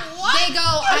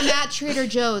go. I'm at Trader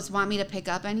Joe's. Want me to pick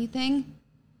up anything?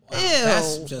 Ew,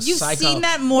 that's just you've psycho. seen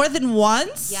that more than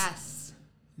once? Yes.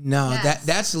 No,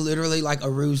 that's literally like a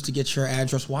ruse to get your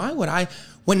address. Why would I?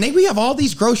 When we have all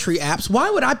these grocery apps, why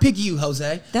would I pick you,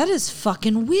 Jose? That is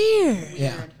fucking weird.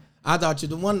 Yeah, I thought you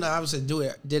the one that I was saying,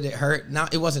 did it hurt? Now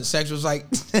it wasn't sexual. It was like,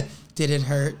 did it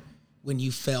hurt when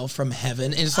you fell from heaven?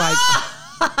 And it's like,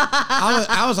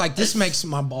 I was like, this makes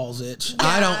my balls itch. Yeah,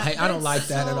 I don't like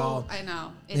that at all. I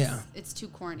know. It's too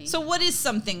corny. So what is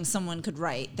something someone could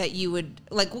write that you would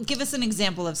like? Well, give us an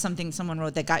example of something someone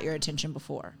wrote that got your attention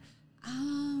before.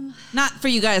 Not for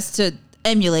you guys to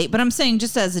emulate, but I'm saying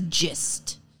just as a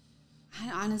gist.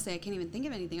 Honestly, I can't even think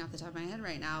of anything off the top of my head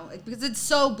right now because it's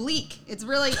so bleak. It's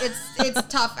really, it's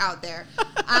tough out there.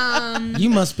 You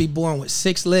must be born with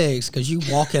 6 legs because you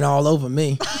walking all over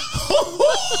me.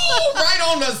 Right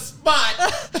on the spot.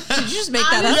 Did you just make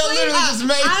that up?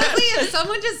 Honestly, if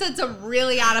someone just said some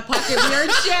really out of pocket weird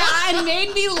shit and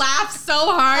made me laugh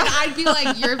so hard, I'd be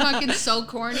like, "You're fucking so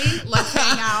corny. Let's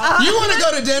hang out." You want to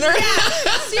go to dinner?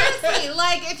 Yeah, seriously.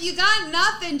 Like, if you got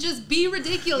nothing, just be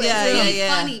ridiculous. Be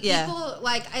funny. Yeah. People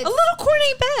like a little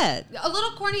corny bad. A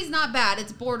little corny is not bad.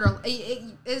 It's border.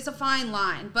 It's a fine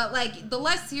line. But like, the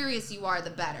less serious you are, the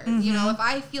better. Mm-hmm. If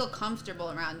I feel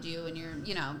comfortable around you and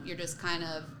you're just kind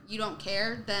of, you don't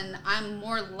care, then I'm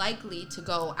more likely to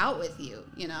go out with you.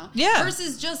 Yeah.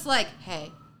 Versus just like,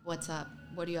 hey, what's up?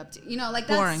 What are you up to? Like,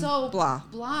 boring. that's so blah.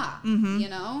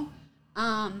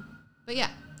 Mm-hmm. But yeah.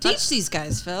 Teach these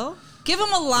guys, Phil. Give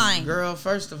them a line. Girl,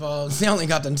 first of all, they only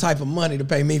got the type of money to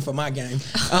pay me for my game.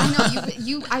 I know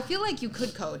you. I feel like you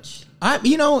could coach.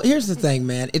 Here's the thing,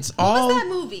 man. It's all. What was that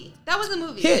movie? That was the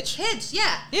movie. Hitch.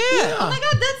 Yeah. Yeah. Oh my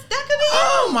God, that could be.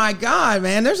 Oh my God,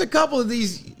 man. There's a couple of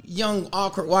these young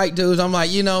awkward white dudes. I'm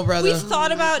like, brother. We've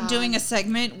thought about doing a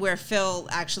segment where Phil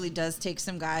actually does take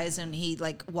some guys and he,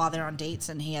 like, while they're on dates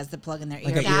and he has the plug in their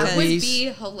ear. That would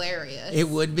be hilarious. It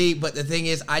would be, but the thing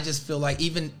is, I just feel like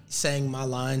even saying my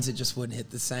lines, it just wouldn't hit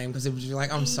the same because it would be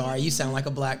like, I'm sorry, you sound like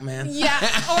a black man.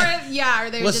 Yeah, or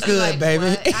they would What's just good, be like, baby?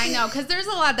 What? I know, because there's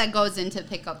a lot that goes into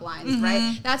pickup lines,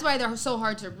 right? That's why they're so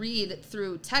hard to read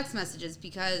through text messages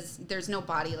because there's no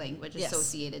body language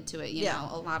associated to it. You know,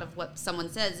 a lot of what someone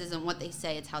says isn't what they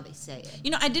say. It's how they say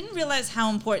it. I didn't realize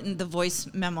how important the voice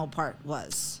memo part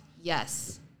was.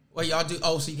 Yes. Well, y'all do.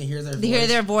 Oh, so you can hear their voice. Hear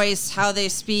their voice, how they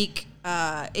speak,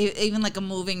 even like a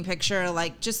moving picture,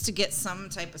 like just to get some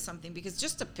type of something. Because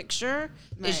just a picture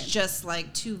is just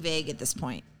like too vague at this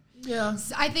point. Yeah.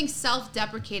 I think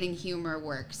self-deprecating humor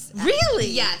works. Really?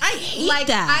 Yes. I hate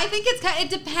that. I think it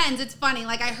depends. It's funny.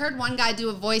 Like I heard one guy do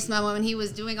a voice memo and he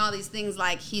was doing all these things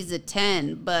like he's a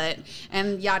 10,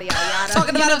 and yada yada yada.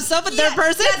 Talking about himself in third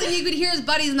person. Yes, and you could hear his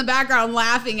buddies in the background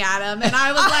laughing at him, and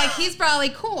I was like, he's probably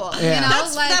cool. Yeah. You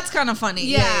know, That's kind of funny.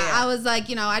 Yeah, Yeah. I was like,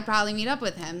 I'd probably meet up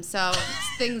with him. So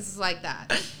things like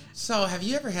that. So have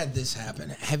you ever had this happen?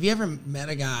 Have you ever met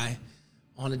a guy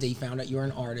on a date, found out you're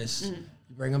an artist, you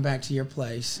bring him back to your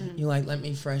place, you're like, let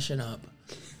me freshen up,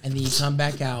 and then you come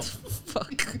back out,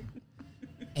 Fuck.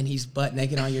 and he's butt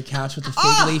naked on your couch with a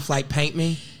fig leaf, like, paint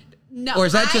me? No, Or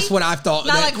is that just what I thought?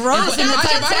 Not like Rose in the If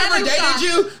I ever Titanic dated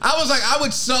you, I was like, I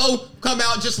would so come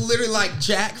out just literally like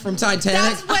Jack from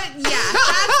Titanic.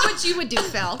 That's what you would do,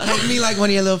 Phil. Paint me like one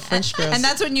of your little French girls. And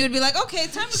that's when you would be like, okay,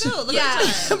 time to go. Look Yeah.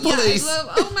 at time. Police. Yeah.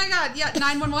 Oh my God. Yeah.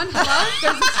 911. Hello.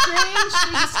 There's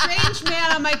a strange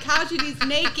man on my couch and he's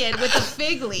naked with a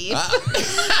fig leaf.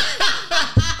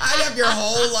 I'd have your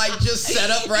whole like just set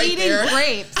up right eating there.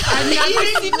 grapes. I've never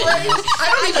seen Grapes? I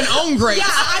don't even own grapes. Yeah,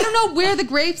 I don't know where the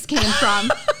grapes came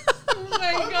from. Oh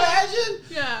my God. Imagine.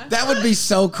 Yeah. That would be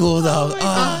so cool though.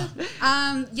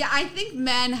 Yeah, I think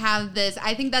men have this.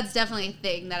 I think that's definitely a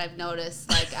thing that I've noticed.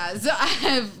 Like as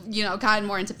I've gotten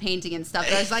more into painting and stuff.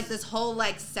 There's like this whole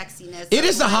like sexiness. It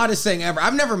is the hottest thing ever.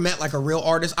 I've never met like a real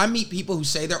artist. I meet people who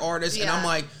say they're artists, and I'm Yeah.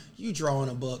 like, you draw in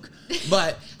a book,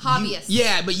 but Hobbyists. you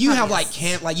have like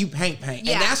Hobbyists. you paint,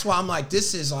 Yeah. and that's why I'm like,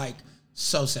 this is like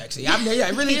so sexy. I mean, yeah,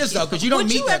 it really is though, because you don't Would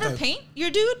meet you that. ever though. paint your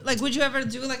dude? Like, would you ever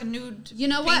do like a nude You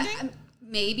know painting? what?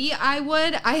 Maybe I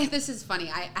would. This is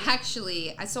funny.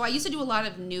 I used to do a lot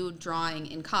of nude drawing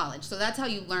in college. So that's how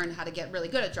you learn how to get really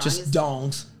good at drawing. Just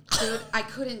dongs. Dude, I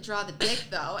couldn't draw the dick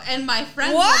though, and my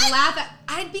friends What? would laugh at.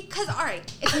 Because all right,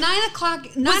 it's 9 o'clock.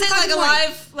 Was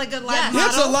it like a live Yes.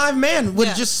 That's a model? live man with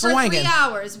Yeah. just for swinging. 3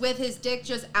 hours with his dick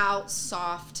just out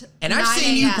soft. And I've 9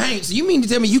 seen you a.m. paint. So you mean to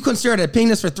tell me you couldn't stare at a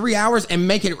penis for 3 hours and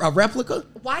make it a replica?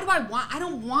 Why do I want? I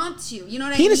don't want to. You know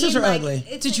what Penises I mean? are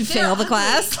ugly. Did you they're fail the ugly.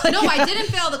 class? No, I didn't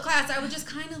fail the class. I would just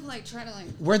kind of like try to like.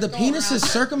 Were the go penises around.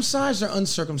 circumcised or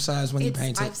uncircumcised when you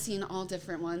painted? I've seen all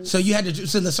different ones. So you had to.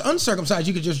 So the uncircumcised,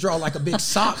 you could just draw like a big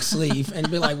sock sleeve and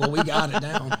be like, "Well, we got it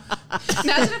down."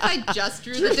 Imagine if I just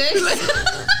drew the dick. He's like,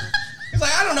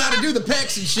 I don't know how to do the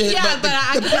pecs and shit. Yeah, but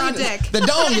I the can draw penis- dick. The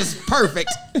dome is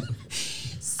perfect.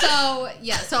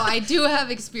 So I do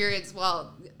have experience.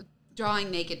 Well,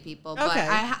 drawing naked people, but Okay.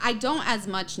 I don't as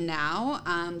much now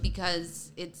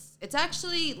because it's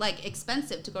actually like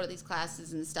expensive to go to these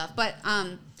classes and stuff. But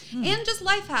and just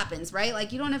life happens, right?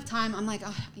 Like you don't have time. I'm like,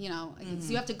 so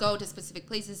you have to go to specific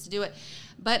places to do it.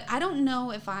 But I don't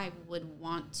know if I would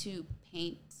want to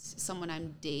paint someone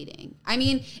I'm dating. I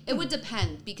mean, it would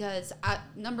depend because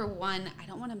number one, I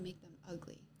don't want to make them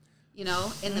ugly. In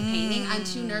the painting, I'm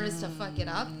too nervous to fuck it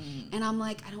up. And I'm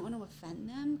like, I don't want to offend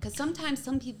them. Because sometimes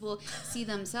some people see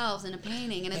themselves in a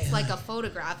painting and it's like a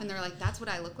photograph and they're like, that's what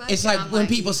I look like. It's And like I'm when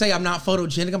people say I'm not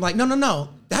photogenic, I'm like, no.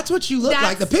 That's what you look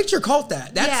like. The picture caught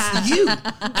that. That's you.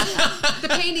 the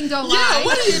painting don't Yeah, lie.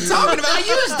 what are you talking about?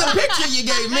 Use the picture you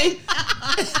gave me.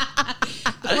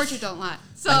 The portrait don't lie.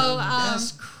 So,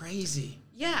 That's crazy.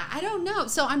 yeah, I don't know.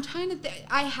 So I'm trying to think.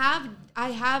 I have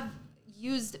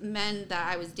used men that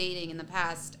I was dating in the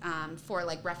past for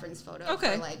like reference photos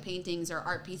Okay. for like paintings or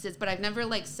art pieces, but I've never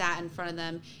like sat in front of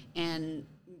them and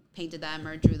painted them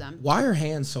or drew them. Why are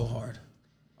hands so hard?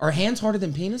 Are hands harder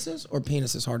than penises, or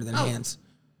penises harder than hands?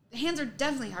 Hands are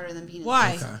definitely harder than penises.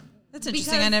 Why? Okay. That's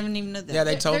interesting. Because- I never even knew that. Yeah,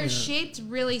 they told me. They're that. shaped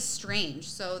really strange.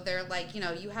 So they're like,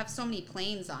 you have so many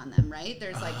planes on them, right?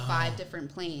 There's like 5 different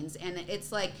planes. And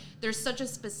it's like, there's such a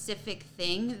specific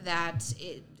thing that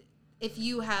if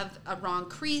you have a wrong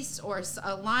crease or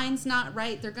a line's not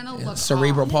right, they're going to look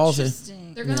Cerebral off. palsy.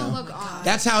 Interesting. They're going to look off.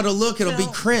 That's how it'll look. It'll be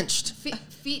So- crinched.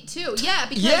 Feet too. Yeah,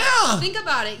 because Yeah. think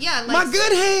about it. Yeah, like My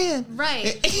good hand.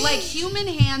 Right. Like human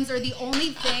hands are the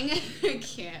only thing I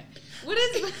can't. What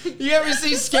is You ever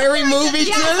see Scary Movie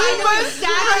Yes, too? I know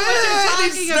exactly what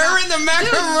you're He's talking stirring the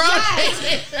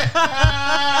macaroni.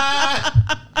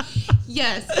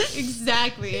 Yes,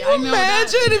 exactly.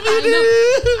 Imagine if you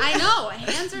did. I know.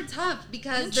 Hands are tough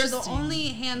because they're the Interesting. only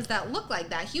hands that look like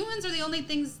that. Humans are the only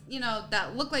things,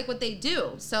 that look like what they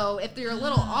do. So if you're a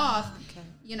little off,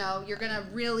 you're going to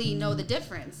really know the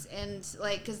difference. And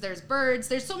because there's birds,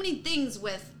 there's so many things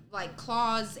with like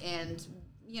claws and,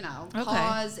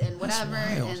 paws and whatever.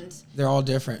 Wild. And They're all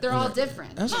different. they're all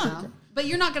different. That's you okay. know? But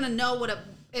you're not going to know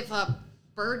if a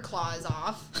bird claws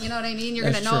off. You know what I mean?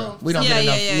 You're That's going to know. true. We don't get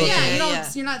enough look Yeah, at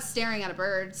it. you're not staring at a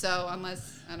bird. So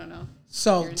unless, I don't know.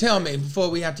 So tell me, before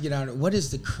we have to get out of it, what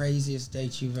is the craziest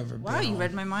date you've ever been Wow, you on?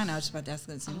 read my mind. I was just about to ask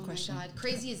that same question. Oh my God.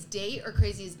 Craziest date or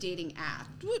craziest dating app?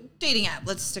 Dating app.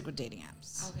 Let's stick with dating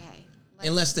apps. Okay.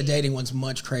 Unless the dating one's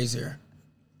much crazier.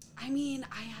 I mean,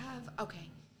 I have, okay.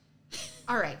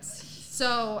 All right.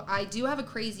 So I do have a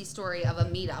crazy story of a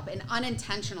meetup, an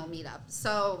unintentional meetup.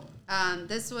 So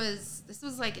this was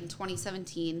like in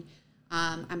 2017.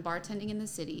 I'm bartending in the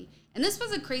city. And this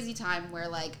was a crazy time where,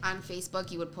 like, on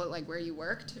Facebook, you would put, like, where you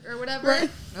worked or whatever. Right.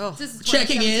 Oh. This is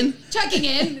Checking in. Checking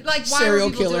in. Like, why Serial are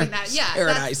people killer doing that? Yeah.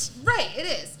 paradise. Right, it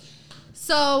is.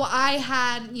 So I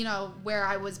had, you know, where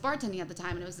I was bartending at the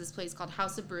time, and it was this place called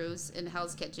House of Brews in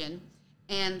Hell's Kitchen.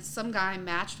 And some guy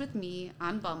matched with me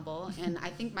on Bumble, and I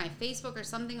think my Facebook or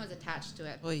something was attached to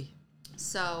it. Oy.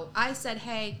 So I said,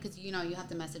 hey, because, you know, you have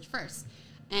to message first.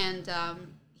 And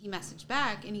he messaged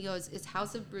back, and he goes, is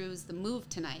House of Brews the move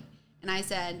tonight? And I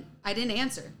said, I didn't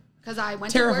answer because I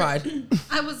went Terrified. to work.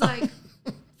 I was like,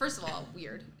 first of all,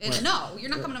 weird. And no, you're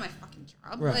not coming to my fucking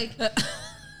job. Right. Like,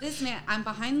 this man, I'm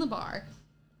behind the bar.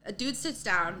 A dude sits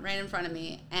down right in front of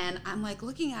me, and I'm like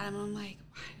looking at him, and I'm like,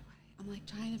 why? I'm like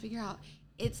trying to figure out.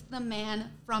 It's the man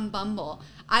from Bumble.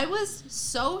 I was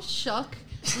so shook.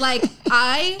 Like,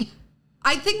 I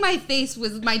think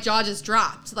my jaw just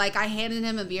dropped. Like, I handed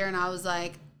him a beer, and I was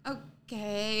like,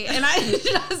 okay. And I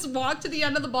just walked to the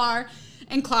end of the bar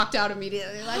and clocked out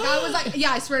immediately. Like, I was like,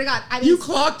 yeah, I swear to God. You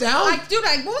clocked out? What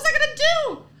was I going to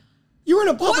do? You were in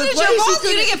a public What did place. your boss? You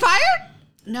didn't get fired?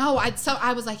 No,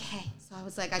 I was like, hey. So I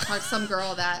was like, I talked to some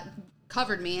girl that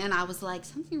covered me, and I was like,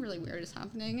 something really weird is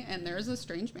happening, and there's a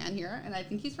strange man here, and I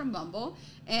think he's from Bumble,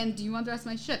 and do you want the rest of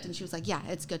my shift? And she was like, yeah,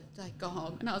 it's good. Like, go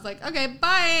home. And I was like, okay,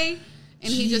 bye.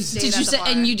 And he just stayed Did at you the say? bar.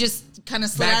 And you just kind of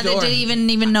slid Back out and door. didn't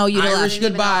even know you'd Irish left. Didn't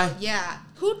even goodbye. know. Yeah.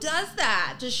 Who does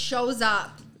that? Just shows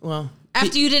up Well,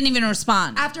 After you didn't even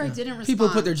respond. after I didn't respond. people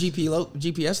put their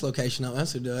GPS location up.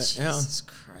 That's who do it. Yeah. Jesus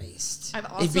Christ. I've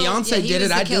also, If Beyonce he did was it,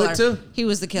 the I'd do killer. it too. He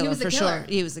was the killer He was the for killer. sure.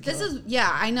 He was the killer. This is, yeah,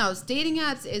 I know. Dating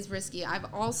apps is risky. I've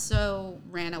also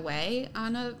ran away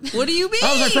on a What do you mean?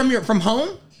 Oh, was I from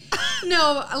home?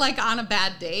 no, like on a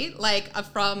bad date, like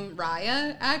from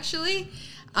Raya actually.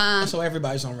 So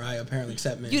everybody's on Raya apparently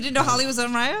except me. You didn't know Holly was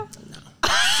on Raya?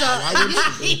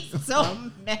 So He's so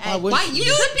mad. would why she you be?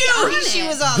 should be knew on she it.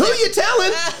 was on Who there. you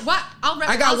telling? What?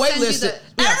 I got I'll send you waitlisted. the-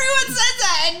 Yeah. Everyone says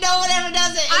that, and no one ever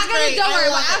does it. It's I'm gonna great. don't I worry.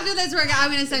 love it. After this rec,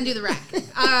 I'm gonna send you the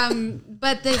rec.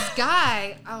 But this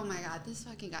guy, oh my God, this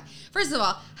fucking guy. First of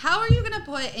all, how are you gonna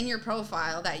put in your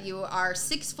profile that you are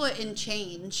 6 foot in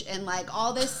change and like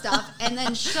all this stuff, and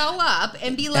then show up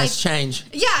and be like, That's change.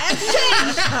 yeah, as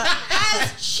change,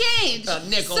 as change, A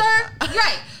nickel. sir.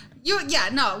 Right. You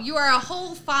are a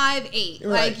whole 5'8". Right.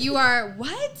 Like you are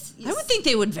what? I would think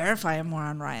they would verify him more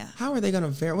on Raya. How are they going to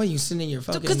verify? What, you send in your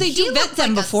fucking... Because they do He vet looked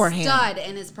them like beforehand. a stud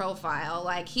in his profile.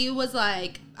 Like he was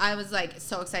like, I was like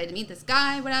so excited to meet this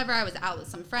guy. Whatever. I was out with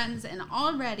some friends, and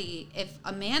already, if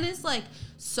a man is like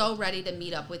so ready to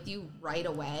meet up with you right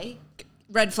away,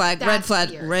 Red flag, that's red flag,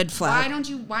 weird. red flag.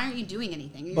 Why aren't you doing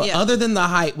anything? But Yeah. other than the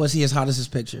height, was he as hot as his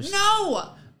pictures? No.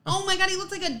 Oh my God, he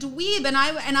looked like a dweeb, and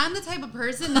I'm the type of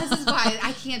person. This is why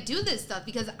I can't do this stuff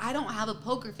because I don't have a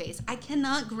poker face. I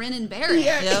cannot grin and bear it.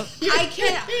 Yep. I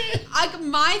can't.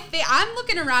 My face. I'm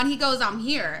looking around. He goes, "I'm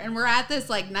here," and we're at this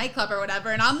like nightclub or whatever.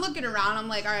 And I'm looking around. I'm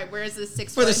like, "All right, where's this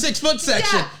 6 For foot?" the 6 foot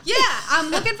section. Yeah. I'm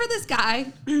looking for this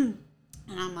guy, and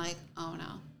I'm like, "Oh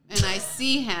no." And I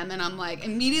see him, and I'm like,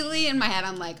 immediately in my head,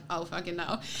 I'm like, oh, fucking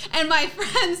no. And my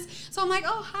friends, so I'm like,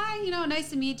 oh, hi, nice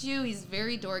to meet you. He's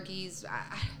very dorky.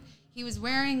 He was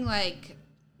wearing, like,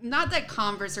 not that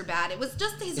Converse are bad. It was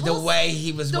just his The whole... way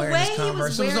he was wearing his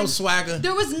Converse. There was no swagger.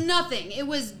 There was nothing. It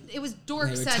was dork They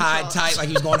were central. tied tight like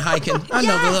he was going hiking. I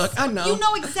know the look. I know. You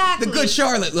know exactly. The good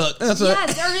Charlotte look. That's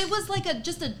Yes, what. or it was like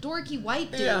just a dorky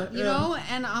white dude, Yeah, you yeah. know?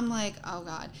 And I'm like, oh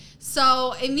God.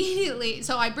 So immediately,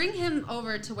 I bring him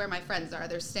over to where my friends are.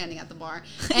 They're standing at the bar.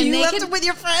 And You they left can, him with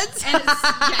your friends? and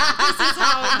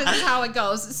this is how it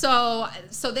goes. So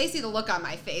they see the look on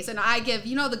my face, and I give,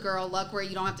 the girl look where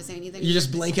you don't have to say anything. You're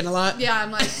just blinking a lot? Yeah, I'm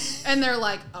like, and they're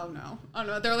like, oh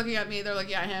no. They're looking at me, they're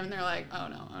looking at him, and they're like, oh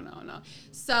no.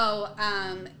 So,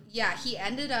 he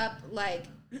ended up like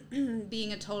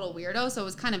being a total weirdo. So it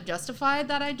was kind of justified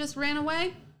that I just ran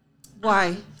away.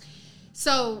 Why?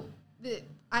 So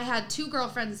I had 2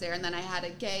 girlfriends there, and then I had a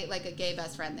gay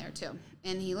best friend there too.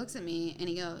 And he looks at me and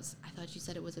he goes, "I thought you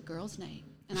said it was a girls' night."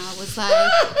 And I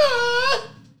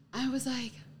was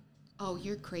like, Oh,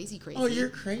 you're crazy. Oh, you're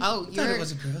crazy. Oh, I thought it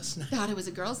was a girls' night. Thought it was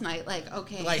a girls' night. Like,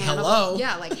 okay. Like, Hannibal, hello?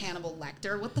 Yeah, like Hannibal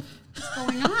Lecter. What the f is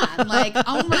going on? Like,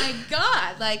 oh my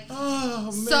God. Like, Oh,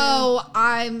 man. so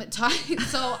I'm talking.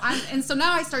 So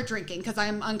now I start drinking because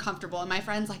I'm uncomfortable. And my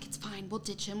friend's like, it's fine. We'll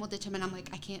ditch him. And I'm like,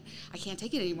 I can't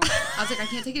take it anymore. I was like, I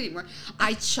can't take it anymore.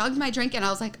 I chugged my drink and I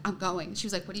was like, I'm going. She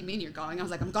was like, what do you mean you're going? I was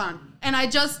like, I'm gone. And I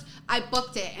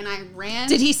booked it and I ran.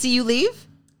 Did he see you leave?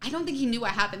 I don't think he knew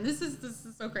what happened. This is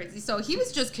so crazy. So he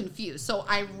was just confused. So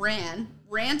I ran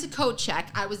to code check.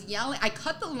 I was yelling. I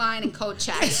cut the line in code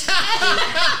check.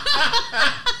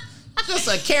 Just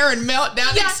a Karen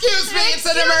meltdown. Yeah, Excuse me, it's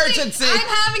an emergency. I'm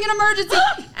having an emergency.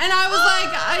 And I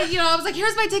was like,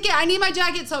 here's my ticket. I need my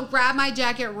jacket. So grabbed my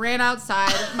jacket, ran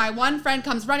outside. My one friend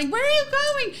comes running. Where are you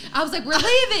going? I was like, we're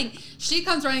leaving. She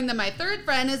comes running. Then my third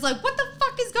friend is like, what the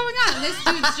fuck is going on? And this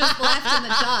dude's just left in the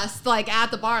dust, like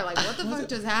at the bar. Like, what the fuck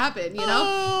just happened? You know?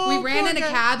 Oh, we ran in a poor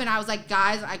guy. cab and I was like,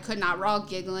 guys, I could not. We're all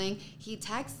giggling. He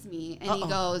texts me and he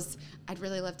goes, I'd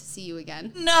really love to see you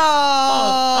again. No.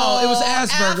 Oh, it was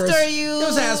Asperger's. After you. It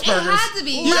was Asperger's. It had to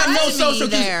be. You It have had no to be social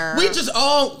there. We just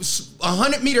all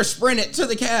 100-meter sprinted to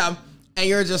the cab, and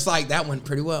you're just like, that went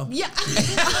pretty well. Yeah.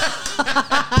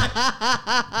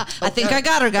 I think I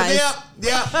got her, guys.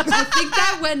 Yep. I think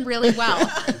that went really well.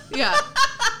 Yeah.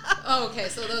 Oh, okay,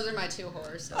 so those are my two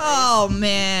horror stories. Oh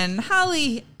man,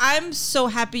 Holly, I'm so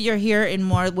happy you're here in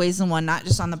more ways than one, not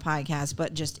just on the podcast,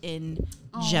 but just in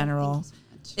general. thank you so much.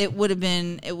 It would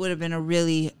have been a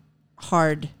really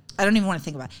hard. I don't even want to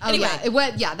think about it. Oh, Anyway,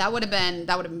 that would have been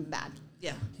bad.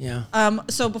 yeah. Yeah.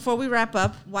 So before we wrap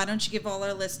up, why don't you give all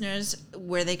our listeners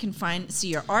where they can see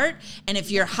your art? And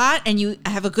if you're hot and you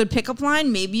have a good pickup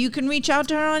line, maybe you can reach out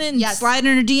to her on it and Yes. slide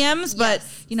in her DMs. But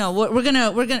Yes. you know, we're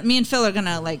gonna me and Phil are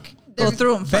gonna go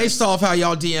through them. Based off how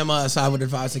y'all DM us, I would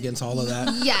advise against all of that.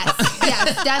 Yes,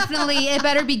 definitely. It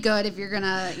better be good if you're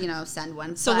gonna, send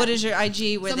one. So what is your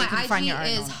IG where So they my can find your art?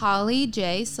 IG is Holly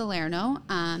J Salerno.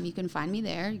 You can find me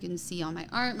there. You can see all my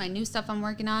art, my new stuff I'm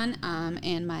working on,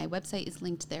 and my website is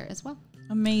linked there as well.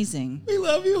 Amazing. We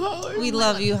love you, Holly. We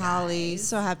love you, Holly.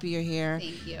 So happy you're here.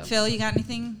 Thank you. Phil, you got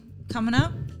anything coming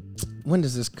up? When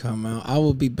does this come out? I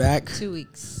will be back. 2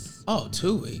 weeks. Oh,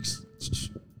 2 weeks.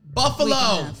 Week and Buffalo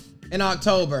a half. in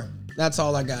October. That's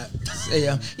all I got. See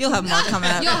ya. You'll have more coming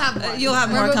up. You'll have more. You'll have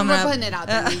more We're coming up. We're putting it out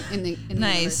there in the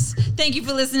Nice. Thank you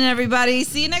for listening, everybody.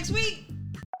 See you next week.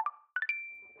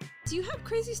 Do you have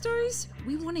crazy stories?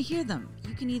 We want to hear them.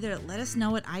 You can either let us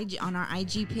know at on our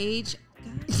IG page.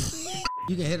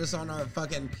 You can hit us on our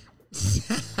fucking...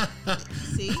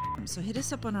 See? So hit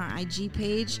us up on our IG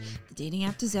page, The Dating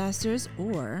App Disasters,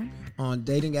 or on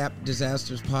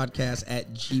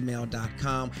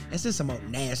datingappdisasterspodcast@gmail.com. This is some old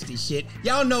nasty shit.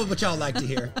 Y'all know what y'all like to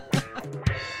hear.